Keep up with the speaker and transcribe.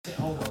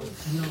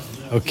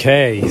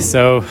Okay,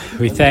 so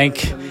we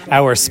thank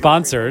our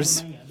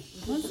sponsors.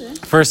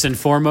 First and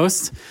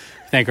foremost,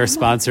 thank our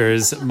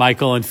sponsors,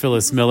 Michael and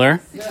Phyllis Miller,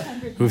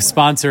 who've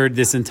sponsored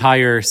this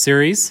entire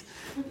series,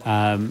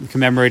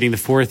 commemorating the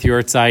fourth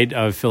yortzeit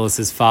of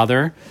Phyllis's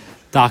father,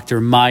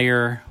 Dr.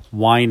 Meyer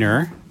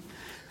Weiner,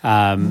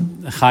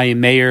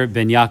 Chaim Meir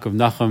ben Yaakov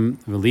Nachum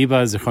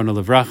Veliba, Zichrono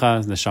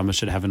Livracha, Neshama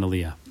should have an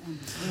aliyah.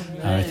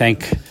 I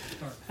thank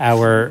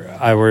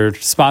our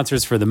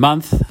sponsors for the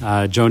month,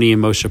 Joni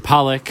and Moshe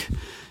Pollack,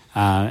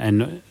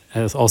 and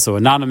also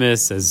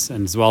Anonymous,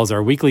 as well as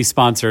our weekly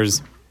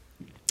sponsors,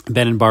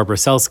 Ben and Barbara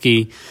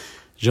Selsky,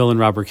 Jill and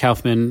Robert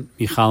Kaufman,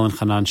 Michal and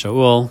Hanan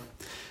Shaul,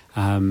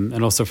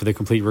 and also for the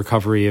complete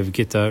recovery of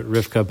Gita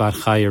Rivka Bat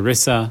Chaya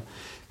Rissa,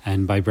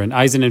 and by Brent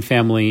Eisen and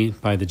family,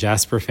 by the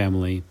Jasper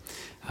family.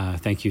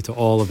 Thank you to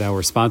all of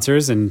our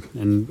sponsors,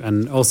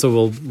 and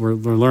also we're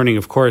learning,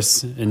 of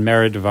course, in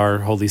merit of our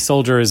holy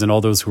soldiers and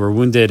all those who are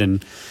wounded,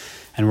 and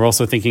we're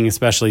also thinking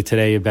especially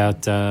today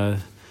about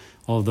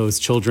all those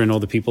children, all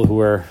the people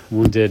who are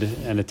wounded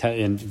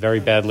and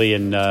very badly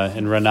in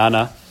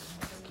Ranana,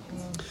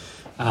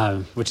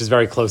 which is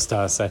very close to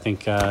us. I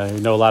think I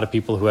know a lot of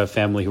people who have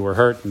family who were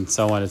hurt and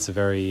so on. It's a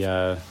very,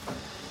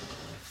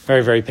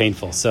 very, very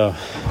painful. So,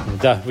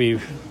 God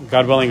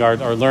willing,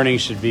 our learning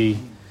should be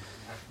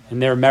in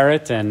their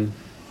merit, and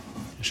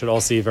should all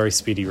see a very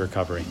speedy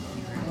recovery.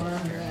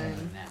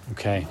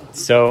 Okay,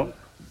 so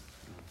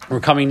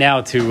we're coming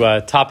now to a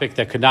topic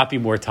that could not be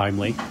more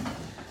timely.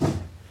 All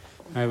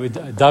right,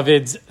 with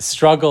David's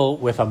struggle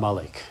with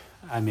Amalek.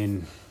 I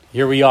mean,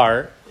 here we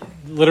are.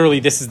 Literally,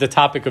 this is the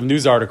topic of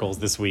news articles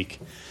this week,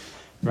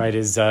 right?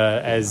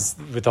 As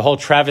with the whole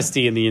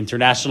travesty in the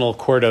International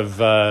Court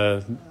of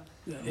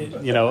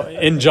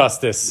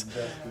injustice,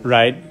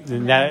 right?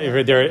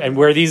 And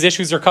where these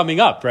issues are coming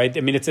up, right?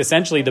 I mean, it's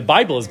essentially the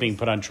Bible is being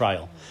put on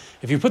trial.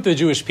 If you put the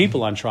Jewish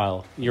people on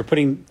trial, you're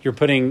putting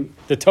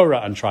the Torah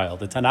on trial,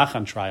 the Tanakh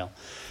on trial,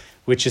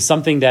 which is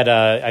something that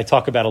I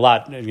talk about a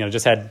lot.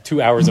 Just had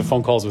 2 hours of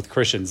phone calls with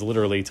Christians,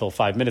 literally till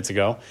 5 minutes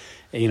ago.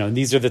 And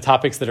these are the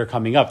topics that are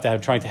coming up that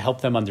I'm trying to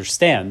help them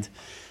understand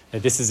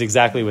that this is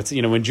exactly what's,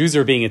 when Jews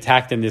are being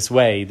attacked in this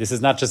way, this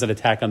is not just an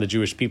attack on the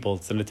Jewish people,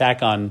 it's an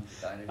attack on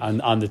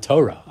the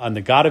Torah, on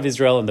the God of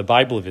Israel and the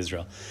Bible of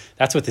Israel.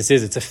 That's what this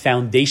is. It's a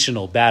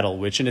foundational battle,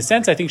 which in a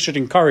sense I think should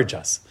encourage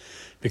us,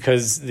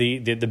 because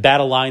the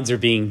battle lines are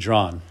being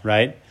drawn,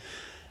 right?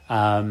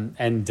 Remember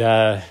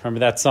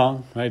that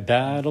song, right?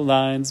 Battle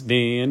lines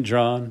being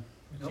drawn.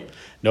 Nope.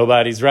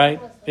 Nobody's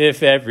right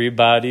if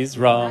everybody's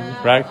wrong,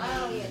 right?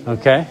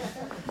 Okay.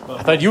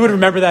 I thought you would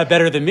remember that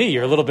better than me.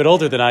 You're a little bit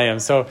older than I am.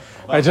 So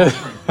I just,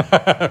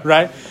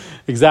 right?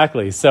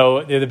 Exactly.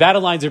 So the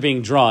battle lines are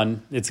being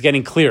drawn. It's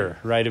getting clearer,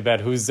 right,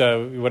 about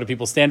what do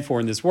people stand for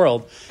in this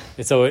world.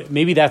 And so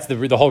maybe that's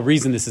the whole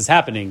reason this is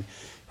happening.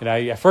 And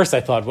at first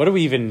I thought, what are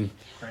we even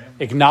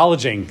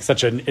acknowledging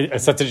such an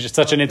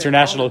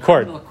international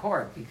court?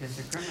 Because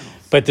they're criminals.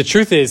 But the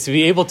truth is, to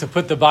be able to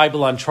put the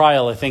Bible on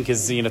trial, I think,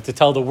 is to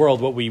tell the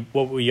world what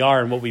we are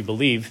and what we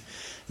believe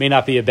may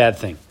not be a bad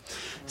thing.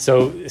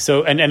 So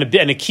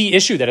a key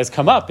issue that has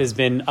come up has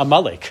been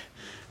Amalek,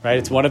 right?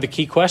 It's one of the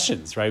key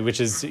questions, right? Which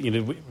is,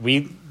 do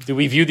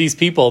we view these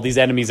people, these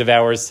enemies of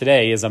ours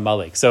today, as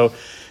Amalek? So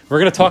we're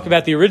going to talk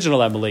about the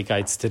original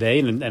Amalekites today,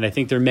 and I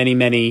think there are many,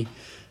 many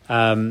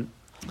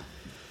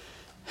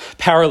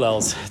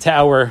parallels to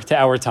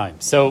our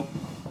time. So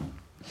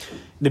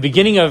the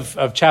beginning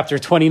of chapter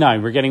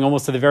 29, we're getting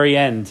almost to the very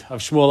end of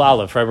Shmuel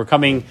Aleph, right?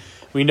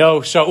 We know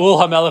Shaul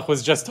HaMelech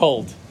was just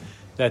told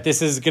that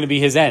this is going to be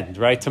his end,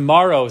 right?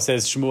 Tomorrow,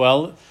 says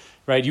Shmuel,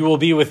 right, you will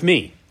be with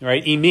me,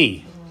 right?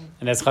 Imi.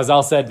 And as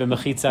Chazal said,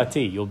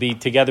 b'mechitzati, you'll be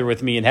together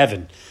with me in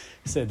heaven.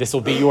 So this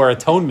will be your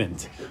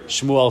atonement,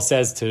 Shmuel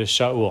says to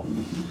Shaul.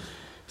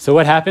 So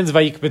what happens?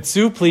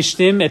 Vayikbetzu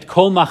plishtim et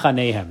kol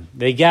machanehem.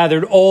 They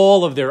gathered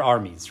all of their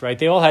armies, right?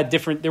 They all had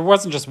different, there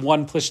wasn't just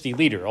one Plishti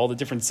leader. All the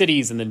different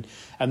cities and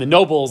the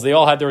nobles, they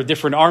all had their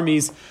different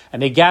armies,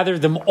 and they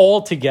gathered them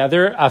all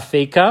together, in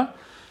Afeka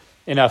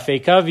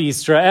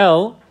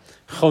v'Yisrael,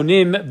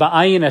 chonim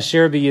ba'ayin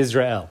asher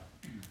b'Yisrael.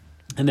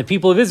 And the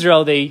people of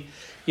Israel, they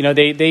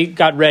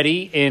got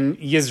ready in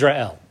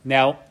Yisrael.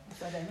 Now,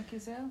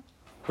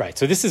 right,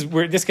 so this is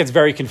where this gets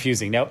very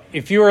confusing. Now,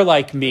 if you were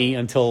like me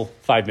until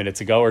 5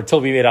 minutes ago, or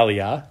until we made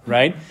Aliyah,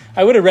 right,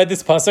 I would have read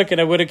this pasuk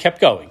and I would have kept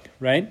going,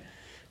 right?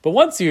 But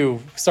once you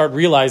start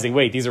realizing,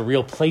 wait, these are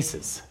real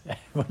places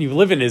when you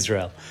live in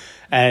Israel.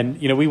 And,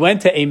 we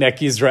went to Emek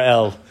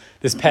Yisrael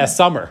this past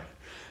summer,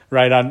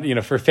 right,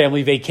 on, for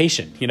family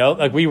vacation,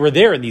 like we were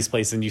there in these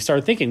places, and you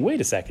start thinking, wait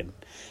a second,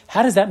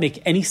 how does that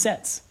make any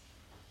sense?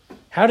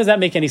 How does that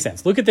make any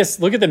sense? Look at this,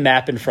 look at the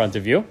map in front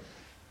of you.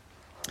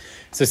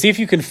 So see if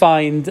you can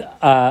find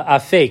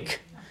Afek,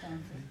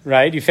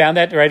 right? You found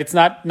that, right? It's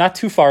not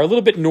too far, a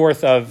little bit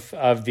north of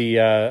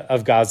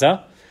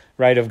Gaza,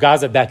 right? Of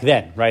Gaza back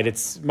then, right?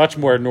 It's much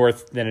more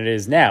north than it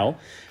is now,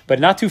 but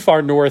not too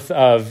far north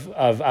of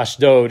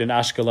Ashdod and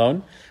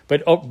Ashkelon.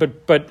 But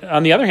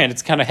on the other hand,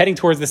 it's kind of heading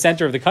towards the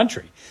center of the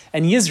country.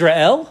 And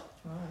Yisrael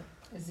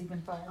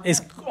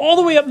is all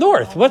the way up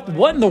north.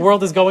 What in the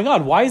world is going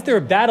on? Why is there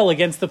a battle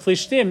against the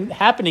Plishtim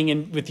happening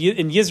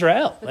in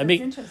Israel? But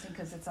it's interesting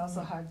because it's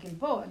also Har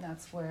Gilboa, and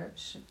that's where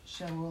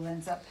Shaul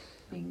ends up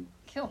being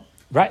killed.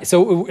 Right.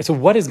 So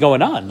what is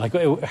going on? Like,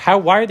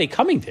 why are they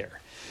coming there?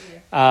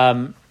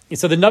 Yeah.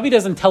 So the Navi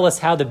doesn't tell us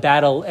how the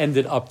battle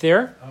ended up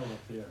there. Oh, up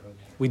there. Okay.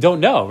 We don't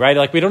know, right?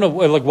 Like, we don't know,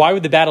 like, why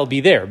would the battle be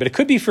there? But it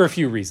could be for a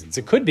few reasons.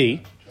 It could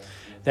be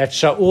that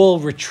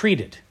Shaul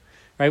retreated,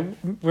 right?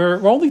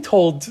 We're only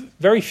told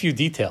very few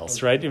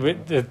details, right?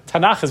 The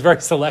Tanakh is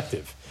very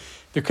selective.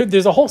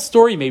 There's a whole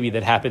story maybe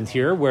that happened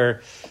here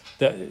where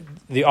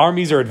the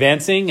armies are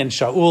advancing and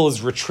Shaul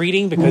is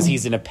retreating because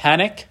he's in a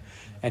panic.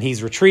 And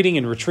he's retreating,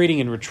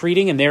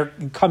 and they're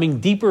coming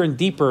deeper and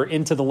deeper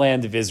into the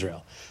land of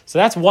Israel. So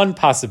that's one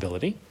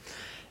possibility.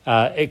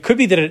 It could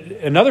be that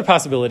another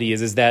possibility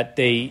is that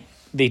they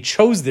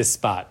chose this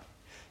spot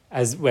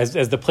as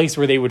the place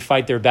where they would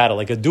fight their battle,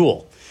 like a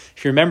duel.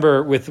 If you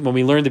remember when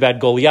we learned about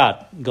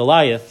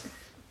Goliath,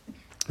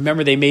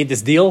 remember they made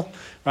this deal,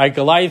 right?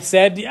 Goliath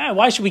said, "Yeah,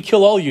 why should we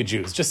kill all you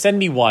Jews? Just send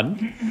me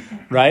one,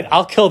 right?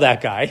 I'll kill that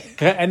guy,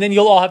 and then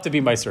you'll all have to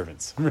be my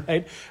servants,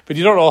 right? But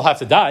you don't all have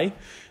to die."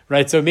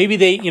 Right, so maybe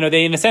they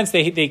in a sense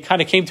they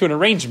kind of came to an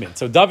arrangement.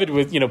 So David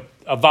was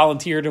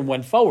volunteered and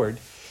went forward,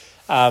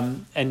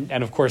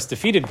 and of course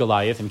defeated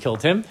Goliath and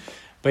killed him.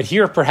 But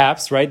here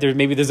perhaps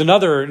there's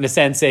another, in a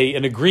sense,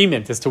 an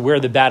agreement as to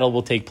where the battle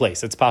will take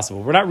place. It's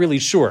possible. We're not really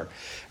sure,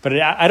 but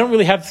I don't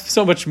really have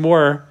so much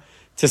more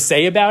to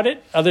say about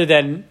it other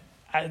than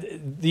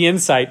the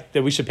insight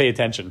that we should pay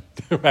attention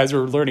as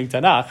we're learning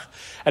Tanakh.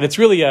 And it's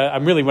really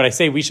when I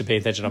say we should pay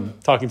attention, I'm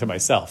talking to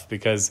myself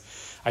because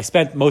I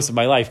spent most of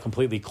my life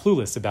completely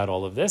clueless about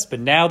all of this, but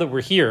now that we're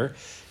here,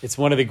 it's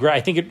one of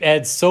I think it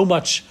adds so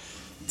much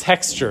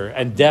texture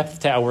and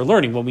depth to our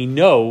learning when we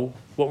know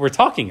what we're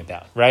talking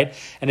about, right?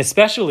 And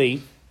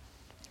especially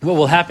what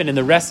will happen in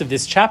the rest of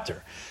this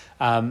chapter.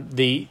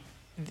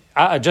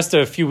 Just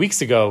a few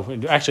weeks ago,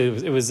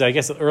 actually it was I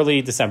guess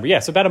early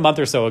December, so about a month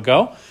or so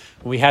ago,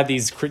 when we had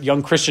these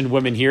young Christian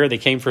women here, they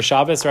came for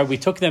Shabbos, right? We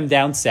took them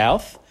down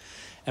south.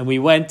 And we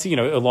went,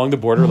 along the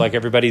border, like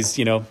everybody's,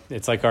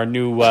 it's like our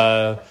new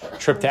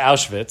trip to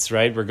Auschwitz,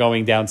 right? We're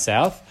going down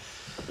south.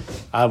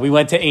 We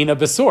went to Ein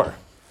Besor,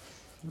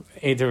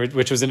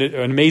 which was an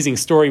amazing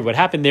story. What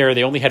happened there,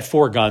 they only had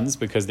 4 guns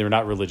because they were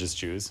not religious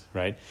Jews,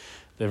 right?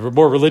 The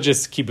more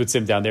religious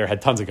kibbutzim down there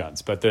had tons of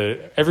guns. But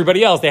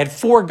everybody else, they had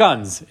 4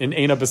 guns in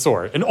Ein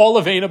Besor, in all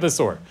of Ein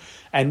Besor.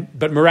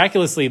 But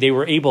miraculously,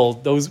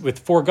 those with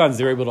 4 guns,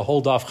 they were able to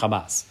hold off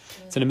Hamas.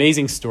 It's an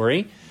amazing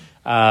story.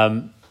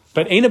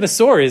 But Ein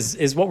Besor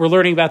is what we're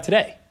learning about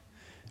today,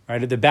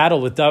 right? The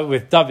battle with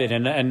David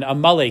and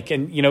Amalek,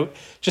 and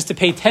just to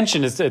pay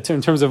attention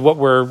in terms of what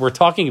we're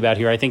talking about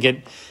here. I think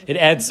it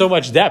adds so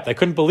much depth. I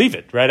couldn't believe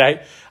it,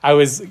 right? I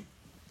was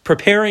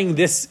preparing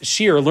this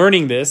shiur,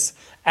 learning this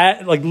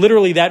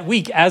literally that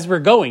week as we're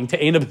going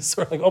to Ein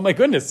Besor. Like, oh my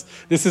goodness,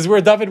 this is where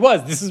David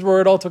was. This is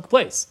where it all took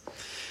place.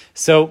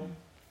 So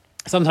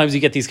sometimes you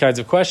get these kinds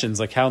of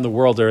questions, like how in the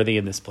world are they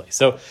in this place?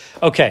 So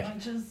okay.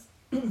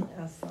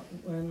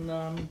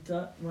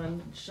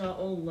 When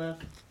Shaul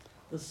left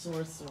the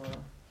sorcerer,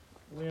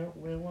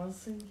 where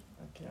was he?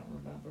 I can't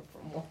remember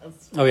from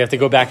last. Oh, we have to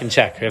go back and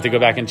check.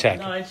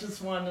 No, I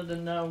just wanted to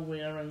know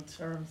where in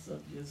terms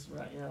of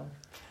Israel.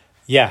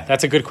 Yeah,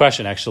 that's a good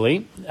question,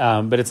 actually.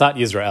 But it's not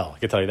Israel. I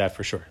can tell you that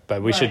for sure.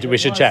 But we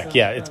should check.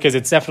 Yeah, because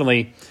it's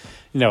definitely,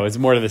 it's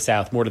more to the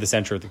south, more to the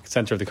center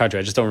of the country.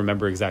 I just don't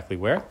remember exactly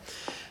where.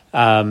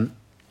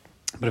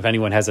 But if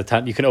anyone has a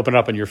time, you can open it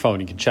up on your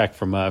phone. You can check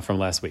from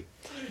last week.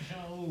 Where did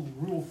Shaul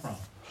rule from?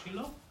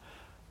 Shiloh?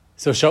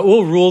 So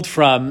Shaul ruled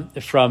from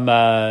the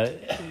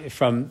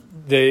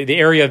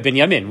area of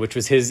Binyamin, which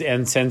was his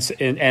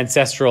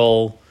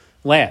ancestral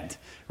land.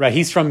 Right,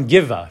 he's from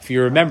Giva. If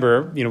you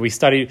remember, we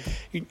studied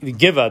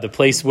Giva, the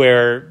place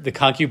where the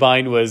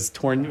concubine was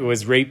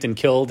raped and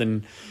killed,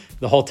 and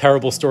the whole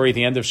terrible story at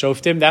the end of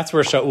Shoftim. That's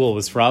where Shaul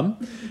was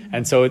from,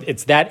 and so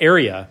it's that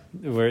area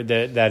where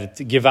that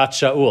Givat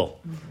Shaul.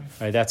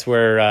 Right, that's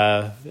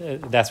where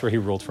he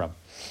ruled from.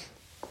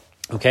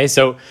 Okay,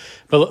 so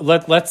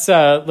but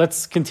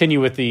let's continue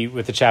with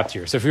the chapter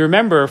here. So if you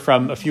remember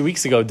from a few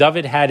weeks ago,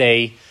 David had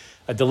a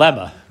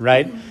dilemma.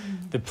 Right,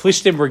 the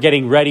Plishtim were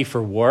getting ready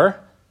for war.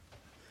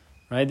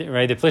 Right.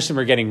 The Plishtim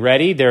are getting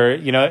ready. They're,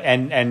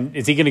 and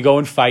is he going to go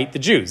and fight the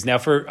Jews? Now,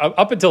 for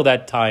up until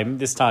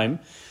this time,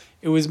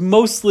 it was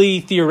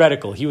mostly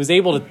theoretical. He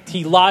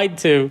lied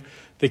to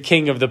the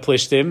king of the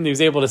Plishtim. He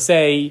was able to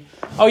say,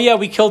 "Oh yeah,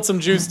 we killed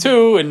some Jews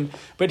too,"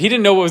 but he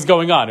didn't know what was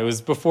going on. It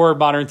was before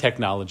modern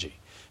technology.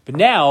 But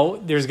now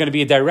there's going to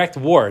be a direct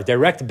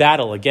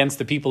battle against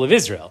the people of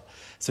Israel.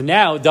 So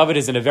now David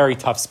is in a very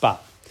tough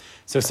spot.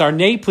 So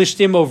Sarnei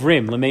Plishtim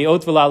Ovrim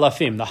Lemeot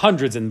V'Lalafim, the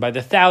hundreds and by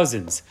the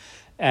thousands.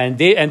 And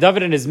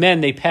David and his men,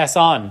 they pass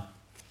on.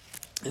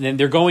 And then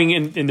they're going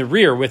in the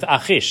rear with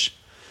Achish.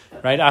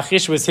 Right?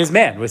 Achish was his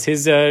man,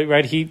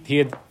 right?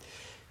 He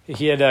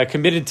had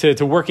committed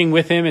to working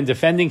with him and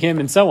defending him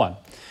and so on.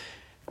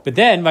 But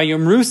then,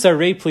 Vayomru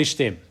Sarei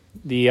Plishtim.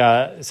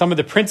 some of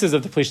the princes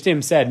of the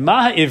Plishtim said,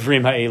 Ma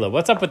Ivrim Ha'ela,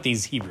 what's up with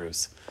these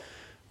Hebrews?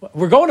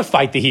 We're going to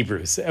fight the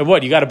Hebrews. And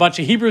what, you got a bunch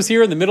of Hebrews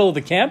here in the middle of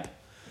the camp?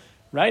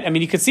 Right? I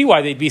mean, you could see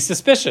why they'd be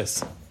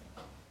suspicious.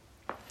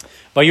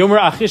 Vayomer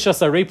Achish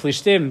asarei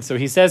Plishtim. So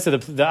he says to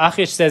the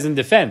Achish says in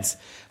defense,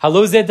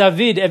 Halo ze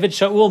David Eved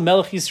Shaul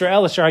Melech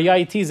Yisrael asher haya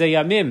iti ze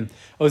yamim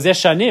o ze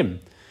shanim.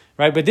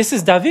 Right? But this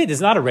is David,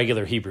 is not a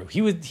regular Hebrew.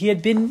 He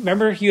had been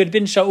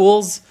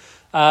Shaul's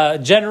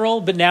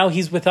general, but now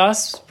he's with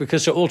us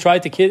because Shaul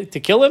tried to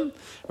kill him.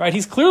 Right?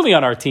 He's clearly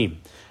on our team.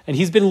 And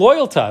he's been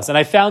loyal to us, and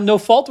I found no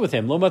fault with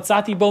him. Lo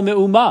matzati bo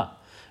me'uma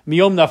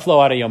miyom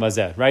naflo ara yom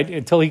hazeh.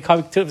 Right?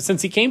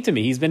 Since he came to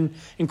me, he's been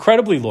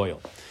incredibly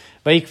loyal.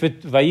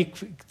 Vayikzefu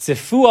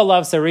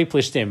alav sarei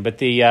Plishtim. But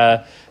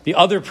the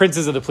other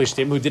princes of the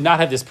Plishtim who did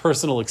not have this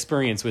personal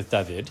experience with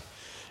David,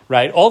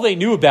 right? All they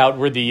knew about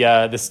were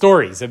the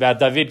stories about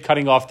David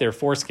cutting off their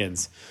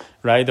foreskins,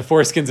 right? The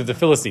foreskins of the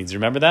Philistines.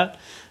 Remember that?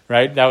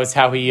 Right? That was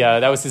how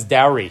that was his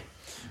dowry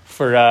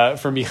for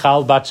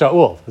Michal bat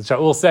Shaul.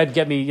 Shaul said,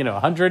 get me,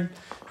 100,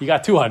 you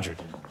got 200,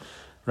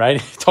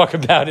 right? Talk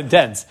about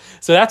intense.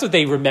 So that's what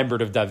they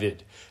remembered of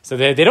David. So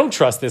they don't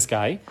trust this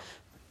guy,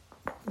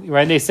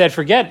 right? And they said,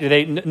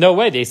 no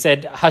way. They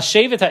said,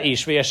 Hashevet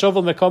ha'ish ve'yashov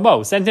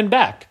mekomo, send him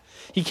back.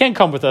 He can't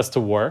come with us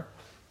to war.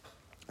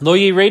 Lo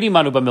yiredi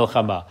manu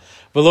b'milchama,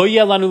 v'lo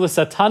yeh lanu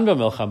l'satan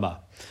b'milchama.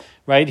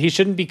 Right? He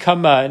shouldn't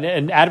become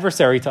an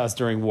adversary to us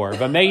during war.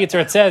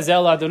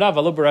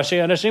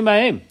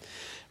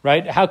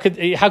 Right? How could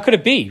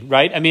it be?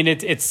 Right? I mean,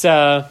 it's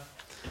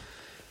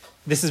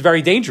this is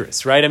very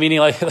dangerous, right? I mean,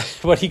 like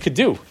what he could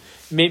do.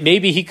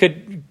 Maybe he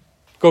could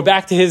go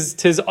back to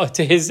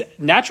his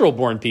natural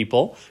born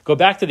people, go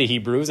back to the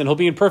Hebrews, and he'll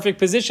be in perfect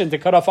position to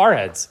cut off our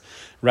heads,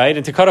 right?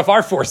 And to cut off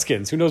our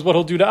foreskins. Who knows what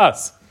he'll do to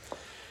us?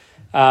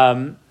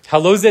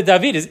 Haloze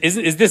David,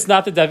 is this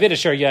not the David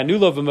asher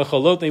yanulo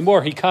v'mecholot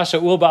lemor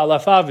hikasha ul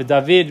ba'alafav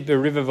v'David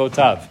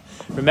b'rivevotav?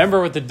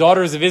 Remember what the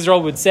daughters of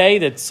Israel would say,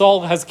 that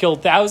Saul has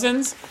killed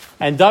thousands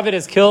and David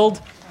has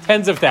killed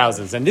tens of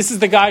thousands. And this is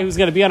the guy who's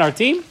going to be on our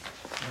team?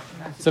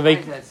 So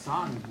that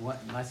song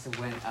must have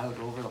went out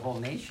over the whole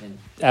nation.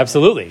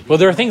 Absolutely. Well,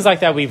 there are things like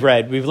that we've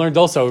read. We've learned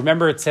also.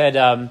 Remember it said,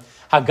 Hagam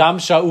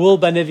Shaul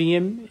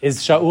b'neviim,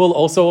 is Shaul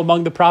also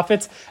among the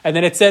prophets? And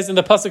then it says in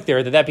the pasuk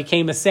there that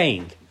became a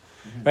saying.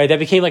 Right? That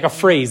became like a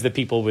phrase that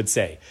people would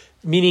say.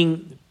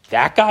 Meaning,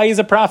 that guy is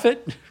a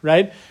prophet,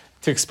 right?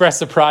 To express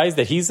surprise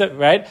that he's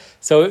right.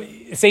 So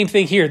same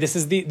thing here.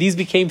 These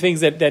became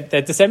things that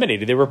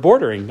disseminated. They were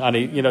bordering on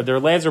their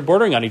lands are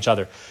bordering on each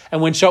other. And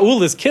when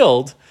Shaul is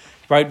killed,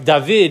 right,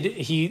 David,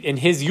 in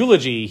his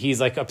eulogy, he's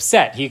like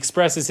upset. He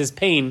expresses his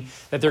pain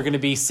that they're going to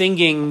be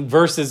singing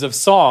verses of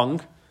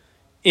song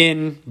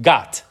in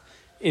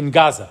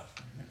Gaza,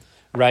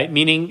 right?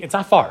 Meaning it's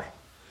not far.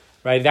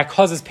 Right, that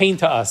causes pain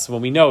to us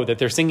when we know that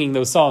they're singing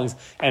those songs,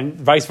 and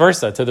vice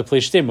versa to the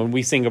Plishtim when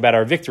we sing about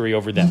our victory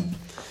over them.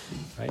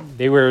 Right?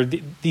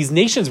 These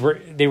nations were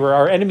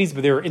our enemies,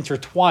 but they were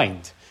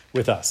intertwined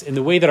with us in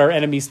the way that our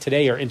enemies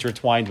today are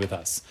intertwined with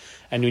us.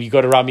 And when you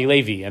go to Rami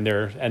Levi, and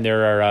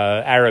there are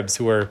Arabs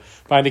who are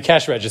behind the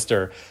cash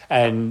register,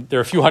 and they're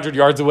a few hundred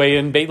yards away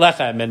in Beit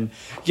Lechem, and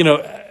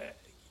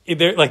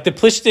they're like the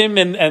Plishtim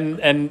and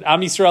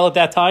Am Yisrael at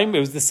that time. It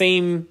was the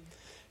same.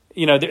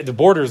 The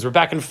borders were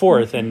back and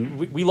forth, and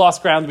we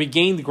lost ground, we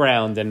gained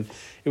ground, and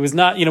it was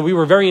not, we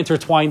were very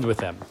intertwined with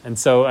them. And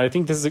so I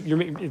think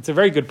it's a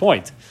very good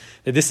point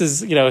that this is,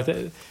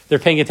 they're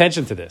paying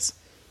attention to this.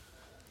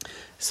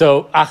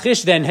 So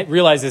Achish then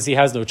realizes he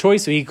has no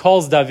choice, so he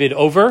calls David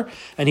over,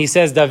 and he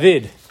says,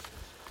 David,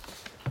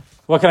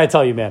 what can I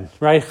tell you, man?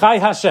 Right? Chai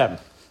Hashem,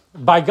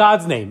 by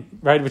God's name,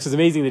 right? Which is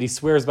amazing that he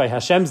swears by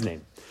Hashem's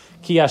name.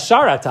 Ki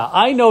yasharata,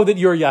 I know that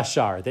you're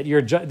yashar, that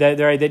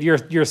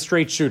you're a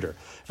straight shooter.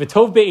 And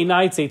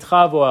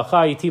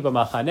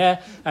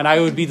I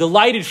would be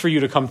delighted for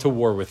you to come to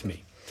war with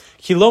me.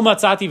 But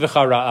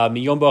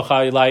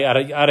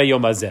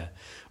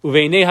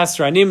in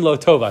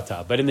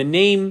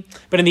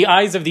the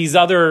eyes of these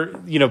other,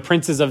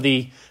 princes of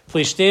the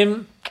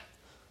Plishtim,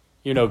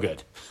 you're no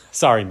good.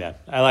 Sorry, man.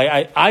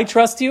 I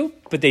trust you,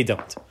 but they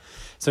don't.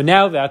 So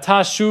now, now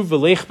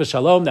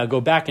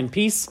go back in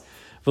peace.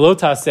 I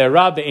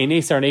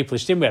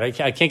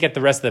can't get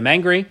the rest of them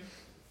angry.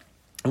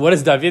 And what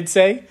does David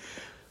say?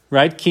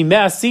 Right? Ki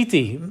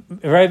me'asiti,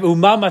 right?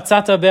 Uma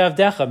matzata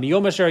be'avdecha,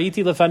 miyom asher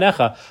hayiti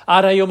lefanecha,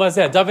 ad hayom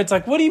hazeh. David's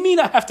like, what do you mean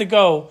I have to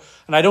go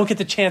and I don't get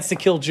the chance to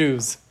kill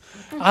Jews?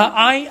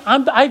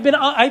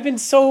 I've been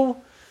so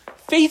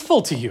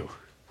faithful to you.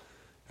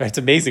 Right? It's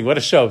amazing what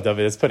a show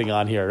David is putting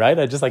on here, right?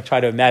 I just try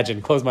to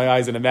imagine, close my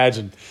eyes and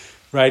imagine,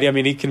 right? I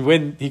mean, he can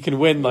win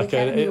like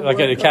an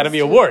Academy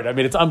Award. I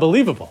mean, it's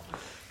unbelievable.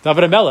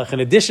 David HaMelech,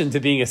 in addition to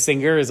being a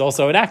singer, is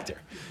also an actor.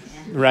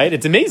 Right?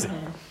 It's amazing.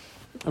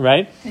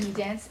 Right? And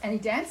he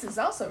dances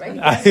also, right?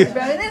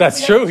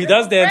 That's true. He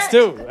does dance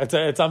too.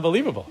 It's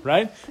unbelievable,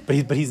 right? But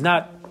he's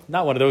not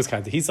one of those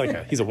kinds. He's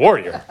he's a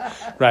warrior,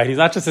 right? He's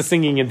not just a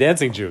singing and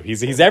dancing Jew.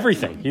 He's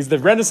everything. He's the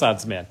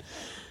Renaissance man.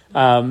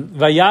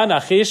 Vayan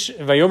Achish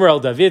vayomer el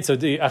David. So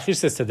Achish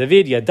says to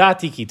David,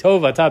 Yadati ki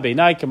tov ata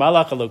beinai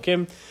kemalach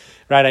Elokim.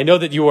 Right, I know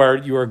that you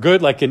are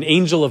good like an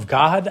angel of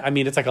God. I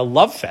mean, it's like a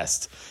love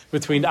fest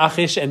between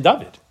Achish and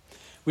David,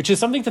 which is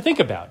something to think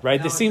about, right?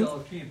 This seems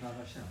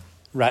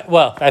right.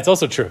 Well, that's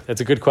also true.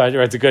 That's a good question.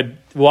 Right? It's a good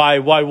why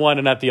one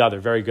and not the other.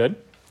 Very good.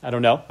 I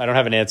don't know. I don't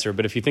have an answer,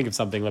 but if you think of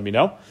something, let me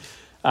know.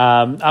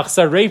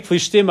 Achsarei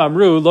plishtim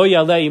amru lo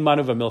yaleh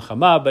imanu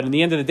v'milchama. But in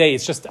the end of the day,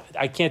 it's just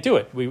I can't do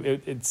it.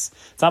 It's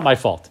not my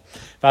fault.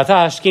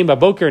 V'ata hashkim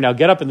baboker. Now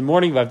get up in the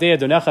morning. V'avdei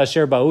adonecha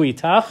asher ba'u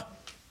itach.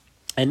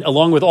 And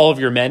along with all of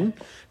your men,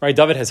 right?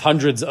 David has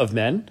hundreds of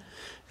men.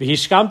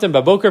 V'hishkamtem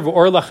baboker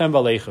v'or lachem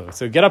v'alechu.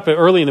 So get up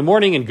early in the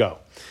morning and go.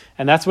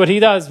 And that's what he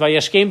does.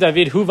 Vayashkem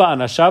David huva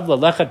anashav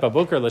lalechet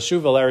baboker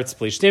lashuv al eretz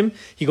plishtim.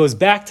 He goes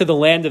back to the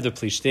land of the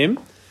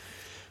plishtim.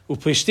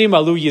 Uplishtim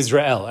alu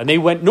Yisrael. And they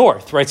went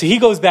north, right? So he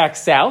goes back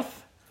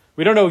south.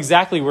 We don't know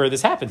exactly where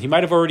this happened. He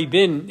might have already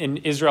been in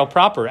Israel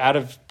proper, out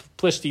of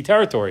Plishti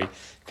territory,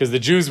 because the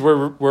Jews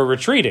were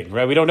retreating,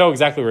 right? We don't know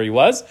exactly where he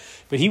was.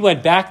 But he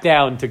went back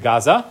down to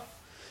Gaza.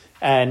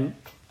 And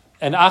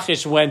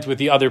Achish went with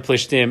the other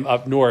Plishtim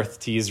up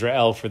north to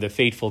Israel for the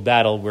fateful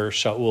battle where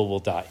Shaul will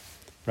die,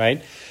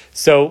 right?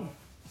 So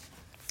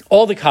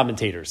all the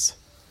commentators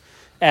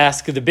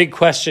ask the big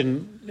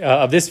question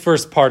of this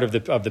first part of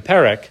the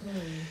Perek: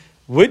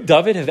 would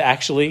David have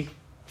actually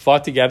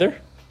fought together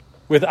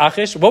with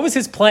Achish? What was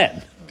his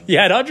plan? He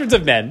had hundreds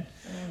of men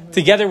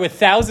together with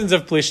thousands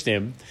of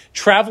Plishtim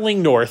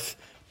traveling north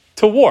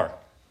to war.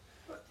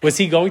 Was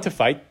he going to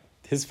fight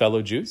his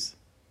fellow Jews?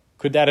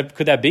 Could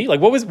that be? Like,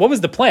 what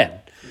was the plan?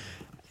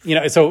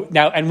 So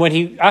now, and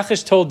when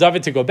Achish told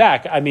David to go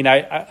back, I mean,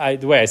 I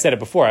the way I said it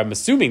before, I'm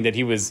assuming that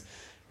he was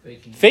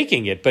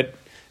faking it, but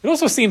it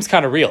also seems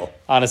kind of real,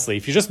 honestly.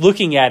 If you're just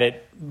looking at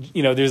it,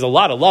 there's a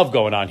lot of love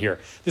going on here.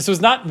 This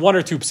was not one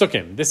or two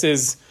psukim. This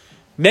is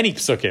many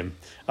psukim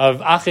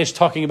of Achish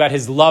talking about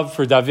his love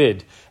for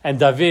David and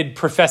David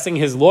professing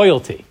his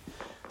loyalty.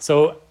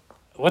 So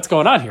what's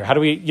going on here? How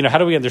do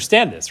we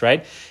understand this,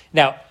 right?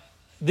 Now,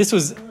 this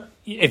was...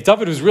 If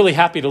David was really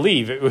happy to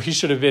leave, he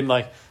should have been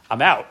like,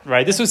 I'm out,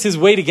 right? This was his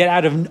way to get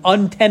out of an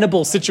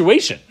untenable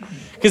situation.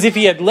 Because if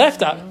he had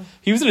left,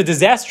 he was in a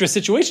disastrous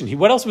situation.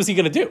 What else was he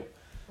going to do?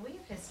 We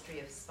have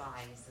history of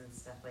spies and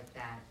stuff like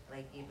that.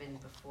 Like even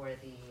before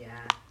the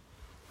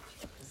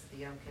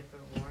Yom Kippur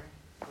War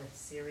with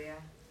Syria.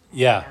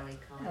 Yeah. Eli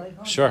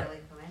Cohen. Sure. Eli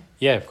Cohen.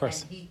 Yeah, of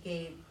course.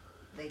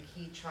 And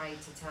he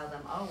tried to tell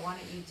them, oh, why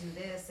don't you do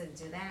this and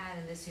do that,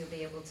 and this you'll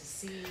be able to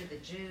see the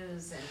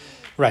Jews. And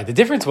right. The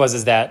difference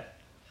was that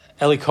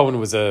Eli Cohen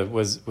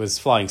was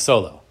flying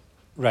solo,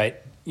 right?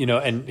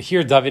 And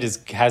here David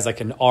has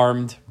like an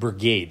armed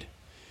brigade,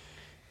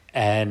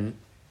 and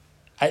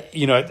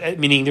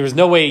meaning there was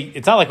no way.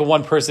 It's not like a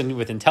one person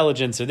with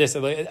intelligence or this.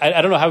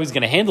 I don't know how he's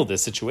going to handle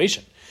this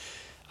situation.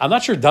 I'm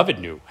not sure David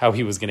knew how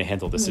he was going to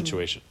handle this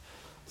situation.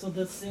 So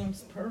this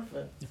seems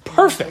perfect.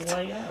 Perfect. The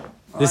way out.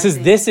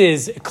 This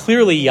is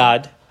clearly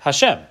Yad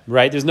Hashem,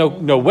 right? There's no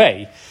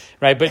way,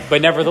 right?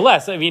 But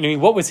nevertheless, I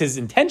mean, what was his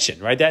intention,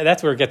 right?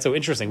 That's where it gets so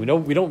interesting. We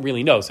don't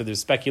really know, so there's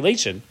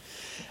speculation.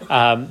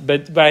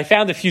 But I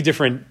found a few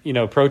different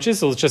approaches.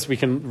 So we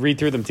can read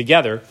through them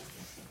together.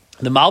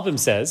 The Malbim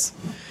says,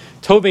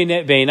 "To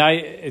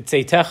beinai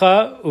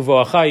tzeitecha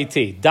uvoacha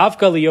iti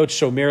davka liot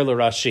shomer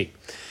l'rashi,"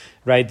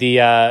 right?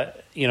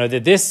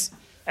 That this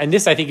I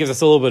think gives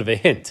us a little bit of a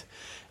hint.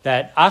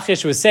 That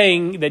Achish was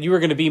saying that you were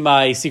going to be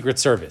my secret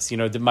service,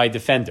 my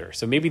defender.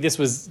 So maybe this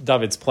was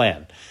David's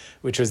plan,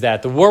 which was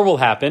that the war will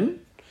happen,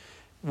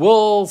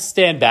 we'll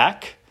stand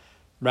back,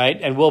 right?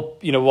 And we'll,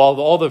 while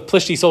all the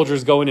Plishti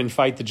soldiers go in and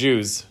fight the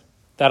Jews,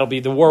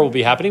 the war will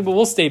be happening, but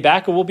we'll stay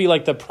back and we'll be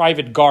like the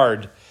private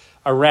guard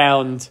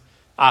around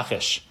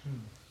Achish.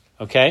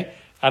 Okay?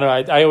 I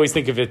don't know, I always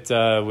think of it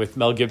with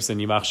Mel Gibson,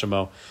 Yimach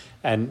Shemo,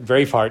 and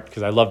Braveheart,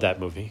 because I love that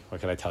movie.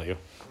 What can I tell you?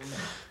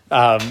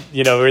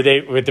 Where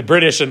they, with the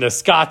British and the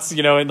Scots,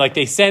 and like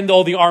they send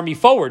all the army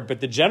forward, but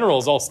the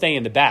generals all stay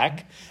in the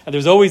back, and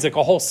there's always like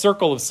a whole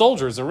circle of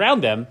soldiers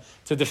around them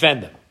to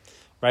defend them,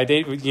 right?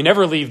 You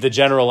never leave the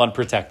general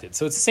unprotected.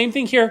 So it's the same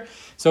thing here.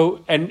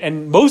 So,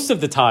 and most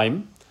of the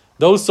time,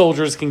 those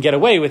soldiers can get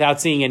away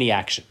without seeing any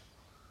action,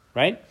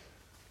 right?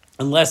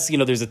 Unless,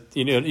 there's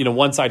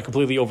one side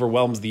completely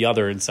overwhelms the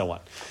other and so on.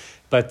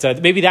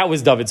 But maybe that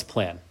was David's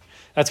plan.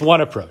 That's one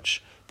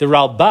approach. The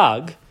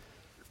Ralbag,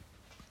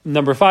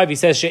 number 5, he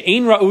says,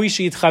 She'ein ra'ui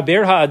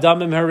she'itchaber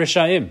ha'adam im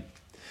harishayim.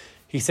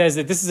 He says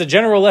that this is a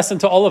general lesson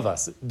to all of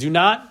us. Do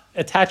not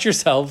attach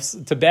yourselves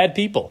to bad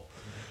people.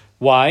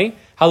 Why?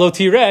 Halo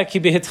tireh ki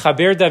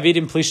behitchaber David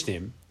im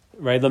plishtim,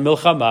 right?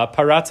 Lemilchama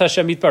paratz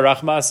Hashem yitbarach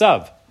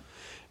ma'asav,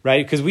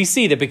 right? Because we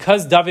see that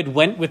because David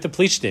went with the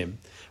plishtim,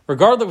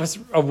 regardless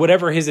of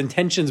whatever his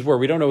intentions were,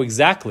 we don't know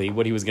exactly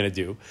what he was going to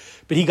do,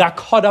 but he got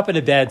caught up in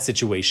a bad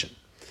situation.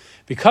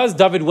 Because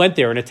David went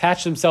there and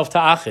attached himself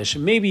to Achish,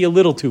 maybe a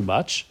little too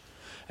much,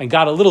 and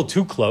got a little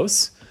too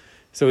close.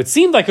 So it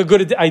seemed like a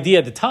good idea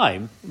at the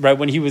time, right,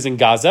 when he was in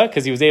Gaza,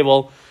 because he was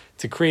able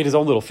to create his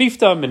own little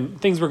fiefdom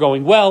and things were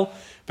going well.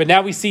 But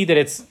now we see that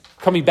it's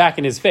coming back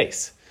in his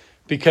face,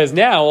 because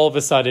now all of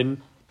a sudden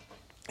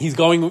he's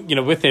going,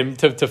 with him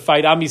to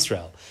fight Am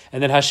Yisrael,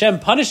 and then Hashem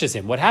punishes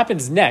him. What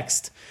happens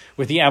next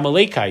with the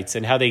Amalekites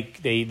and how they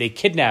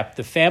kidnap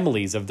the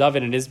families of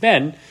David and his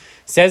men?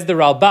 Says the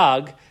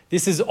Ralbag,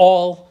 this is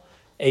all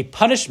a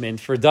punishment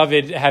for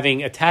David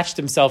having attached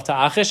himself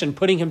to Achish and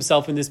putting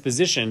himself in this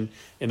position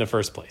in the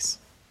first place,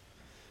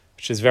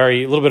 which is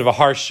a little bit of a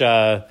harsh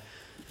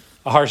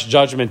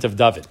judgment of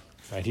David.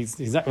 Right?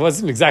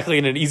 Wasn't exactly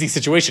in an easy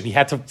situation. He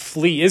had to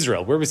flee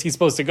Israel. Where was he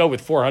supposed to go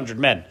with 400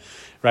 men?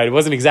 Right? It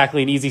wasn't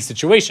exactly an easy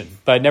situation,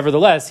 but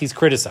nevertheless, he's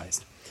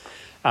criticized.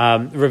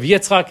 Rav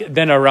Yitzchak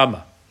ben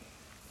Arama,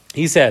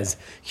 he says,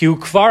 I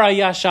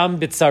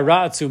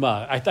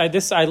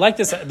like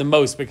this the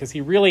most because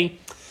he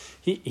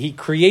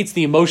creates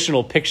the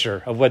emotional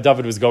picture of what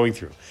David was going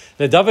through.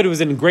 That David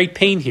was in great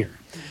pain here.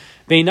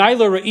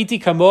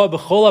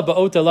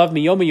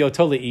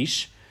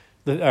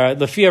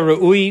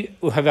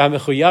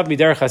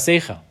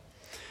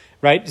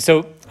 Right?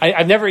 So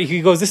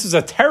he goes, this is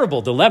a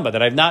terrible dilemma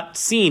that I've not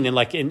seen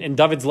in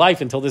David's life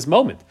until this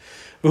moment.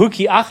 Right?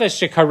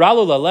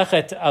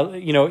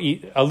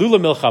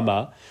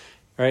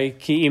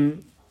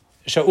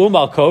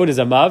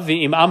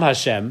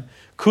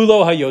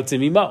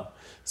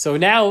 So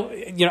now,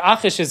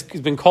 Achish is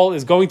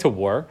going to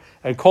war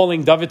and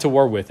calling David to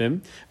war with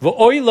him.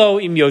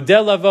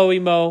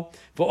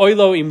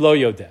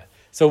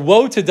 So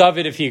woe to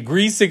David if he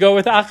agrees to go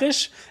with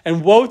Achish,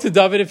 and woe to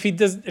David if he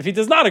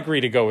does not agree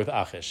to go with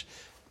Achish.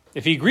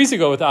 If he agrees to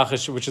go with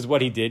Achish, which is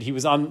what he did, he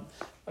was on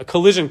a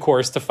collision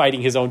course to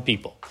fighting his own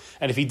people.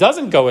 And if he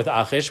doesn't go with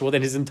Achish, well,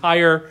 then his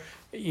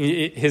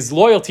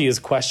loyalty is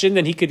questioned,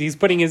 and he's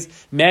putting his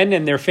men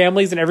and their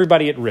families and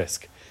everybody at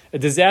risk. A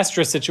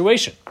disastrous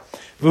situation.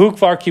 And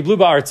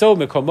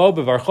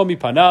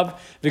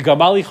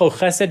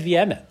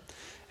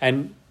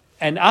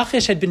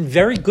Achish had been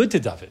very good to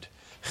David.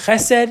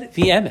 Chesed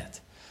v'emet,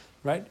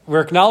 right?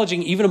 We're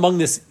acknowledging even among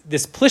this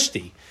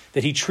Plishti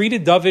that he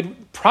treated David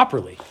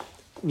properly,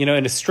 in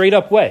a straight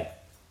up way.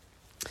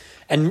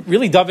 And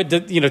really, David,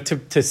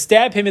 to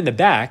stab him in the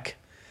back,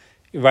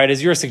 right,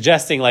 as you're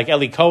suggesting, like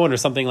Eli Cohen or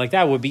something like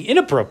that, would be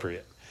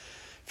inappropriate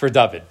for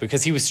David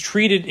because he was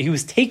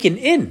taken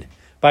in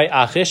by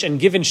Achish and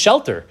given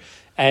shelter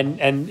and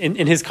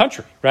in his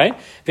country, right?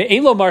 But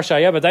at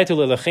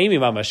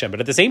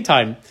the same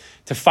time,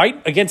 to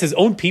fight against his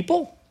own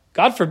people,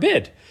 God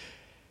forbid.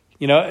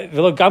 Right?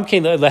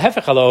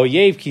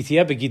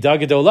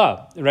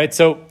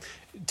 So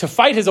to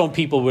fight his own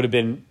people would have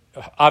been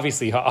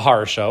obviously a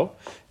horror show,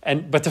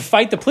 but to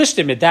fight the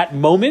Plishtim at that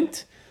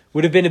moment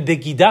would have been a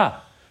begidah,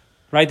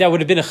 right? That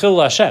would have been a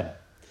chil Hashem.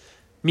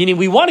 Meaning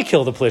we want to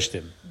kill the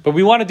Plishtim, but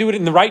we want to do it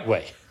in the right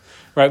way,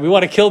 right? We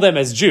want to kill them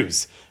as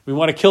Jews. We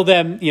want to kill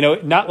them,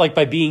 not like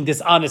by being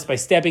dishonest, by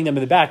stabbing them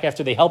in the back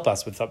after they help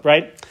us with something,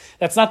 right?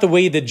 That's not the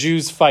way that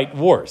Jews fight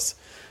wars.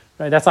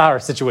 Right, that's our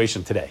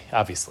situation today,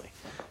 obviously.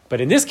 But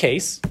in this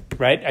case,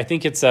 right, I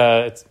think it's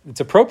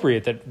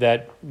appropriate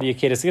that the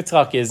Akedas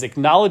Yitzchak is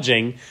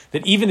acknowledging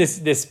that even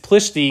this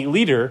Plishti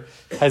leader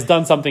has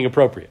done something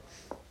appropriate.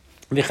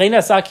 So thank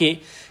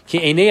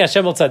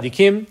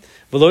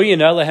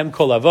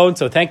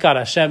God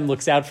Hashem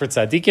looks out for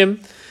tzaddikim.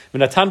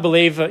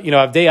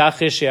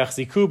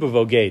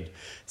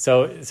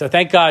 So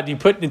thank God you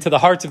put into the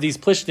hearts of these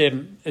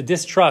Plishtim a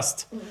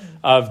distrust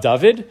of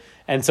David.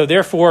 And so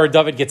therefore,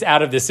 David gets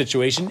out of this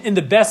situation in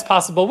the best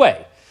possible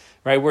way,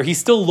 right? Where he's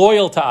still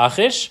loyal to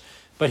Achish,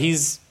 but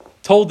he's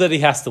told that he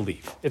has to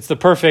leave. It's the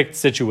perfect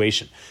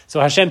situation.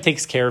 So Hashem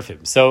takes care of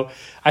him. So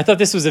I thought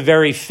this was a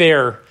very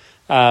fair,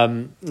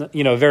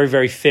 very,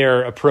 very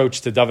fair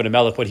approach to David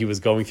HaMelech, what he was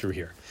going through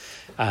here.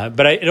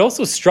 But it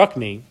also struck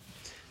me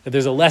that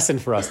there's a lesson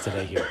for us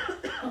today here.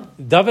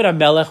 David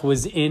HaMelech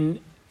was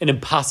in an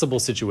impossible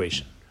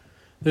situation.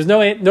 There's no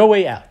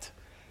way out.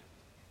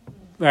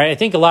 Right? I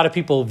think a lot of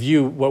people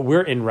view what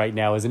we're in right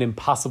now as an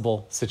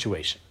impossible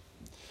situation,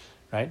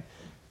 right?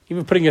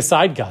 Even putting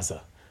aside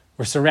Gaza,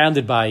 we're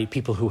surrounded by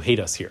people who hate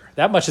us here.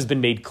 That much has been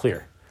made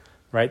clear,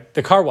 right?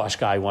 The car wash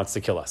guy wants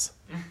to kill us,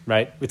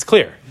 right? It's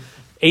clear.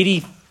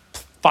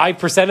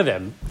 85% of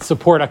them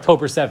support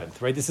October 7th,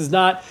 right?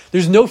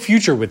 There's no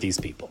future with these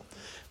people.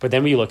 But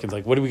then when you look, it's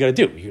like, what are we going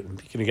to do? You're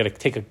going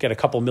to get a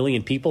couple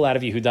million people out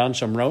of Yehudan,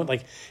 Shomron?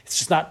 Like, it's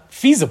just not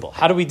feasible.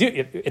 How do we do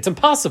it? It's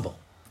impossible.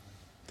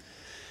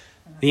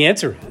 The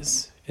answer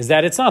is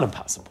that it's not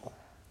impossible,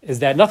 is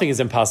that nothing is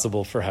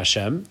impossible for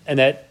Hashem, and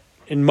that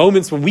in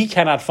moments when we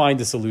cannot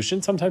find a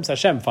solution, sometimes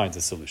Hashem finds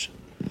a solution,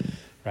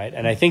 right?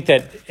 And I think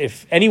that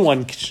if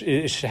anyone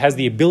has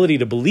the ability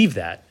to believe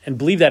that, and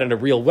believe that in a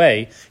real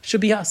way, it should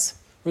be us.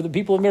 We're the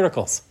people of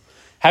miracles.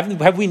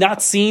 Have we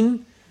not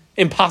seen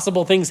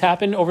impossible things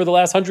happen over the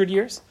last 100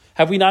 years?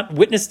 Have we not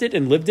witnessed it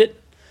and lived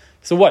it?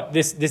 So what,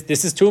 this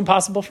is too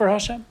impossible for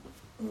Hashem?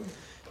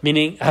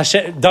 Meaning,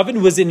 David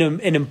was in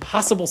an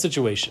impossible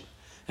situation,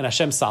 and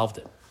Hashem solved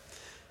it.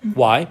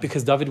 Why?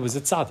 Because David was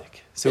a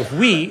tzaddik. So if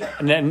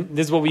and then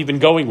this is what we've been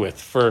going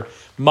with for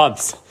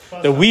months,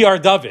 that we are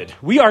David,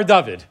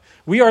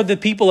 We are the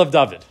people of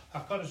David.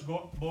 HaKadosh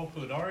Baruch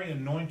Hu had already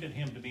anointed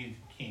him to be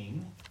the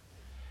king.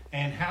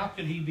 And how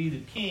could he be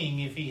the king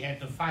if he had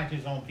to fight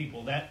his own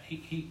people? That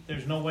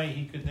there's no way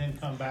he could then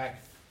come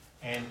back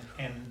and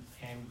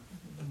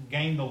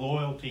gain the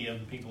loyalty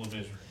of the people of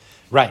Israel.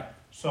 Right.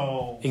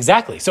 So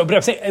exactly. So, but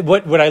I'm saying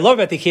what I love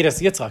about the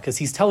Kedas Yitzchak is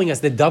he's telling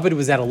us that David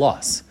was at a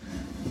loss.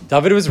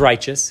 David was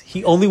righteous.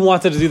 He only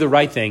wanted to do the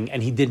right thing,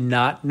 and he did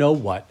not know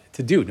what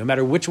to do. No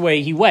matter which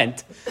way he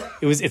went,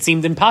 it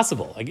seemed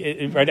impossible.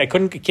 Right? I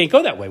can't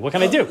go that way. What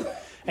can I do?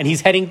 And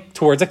he's heading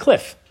towards a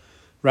cliff.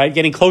 Right,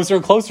 getting closer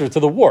and closer to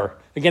the war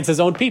against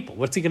his own people.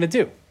 What's he going to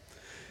do?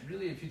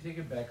 Really, if you take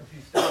it back a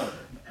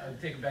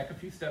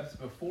few steps,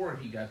 before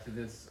he got to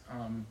this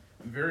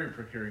very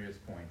precarious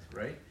point,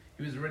 right?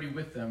 He was already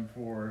with them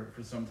for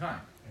some time.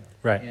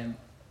 Right. And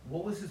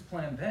what was his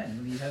plan then?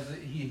 When he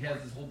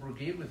has this whole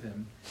brigade with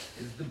him.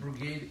 Is the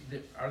brigade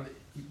did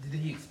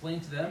he explain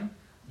to them?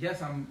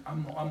 Yes, I'm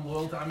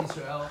loyal to Am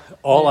Yisrael.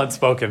 All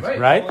unspoken,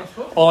 right?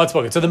 All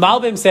unspoken. So the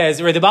Malbim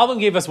says, right, the Malbim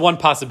gave us one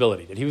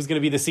possibility, that he was going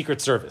to be the secret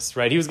service,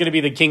 right? He was going to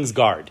be the king's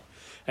guard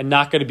and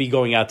not going to be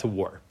going out to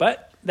war.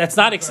 But that's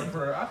not...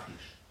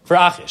 For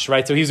Achish,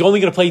 right? So he was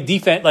only going to play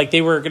defense, like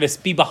they were going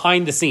to be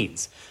behind the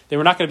scenes. They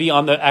were not going to be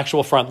on the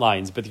actual front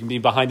lines, but they can be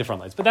behind the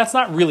front lines. But that's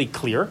not really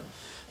clear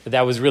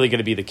that was really going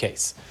to be the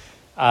case.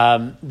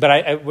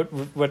 But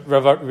what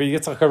Rav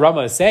Yitzchak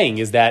Rama is saying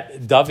is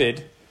that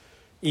David...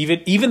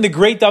 Even the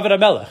great David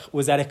HaMelech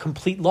was at a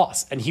complete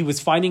loss, and he was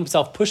finding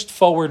himself pushed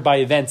forward by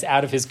events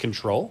out of his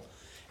control,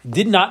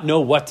 did not know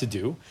what to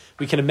do.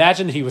 We can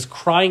imagine that he was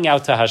crying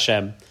out to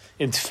Hashem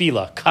in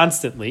tefillah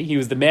constantly. He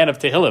was the man of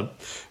Tehillim,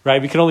 right?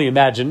 We can only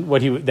imagine how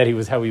he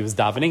was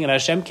davening, and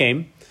Hashem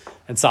came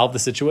and solved the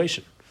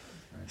situation.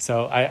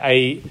 So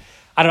I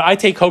don't know. I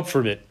take hope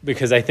from it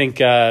because I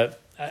think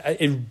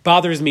it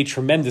bothers me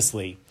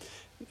tremendously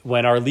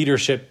when our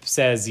leadership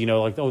says,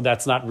 oh,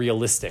 that's not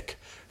realistic.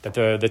 That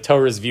the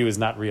Torah's view is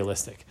not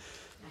realistic.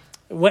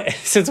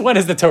 Since when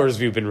has the Torah's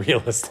view been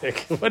realistic?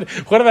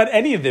 What about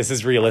any of this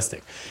is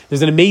realistic?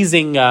 There's an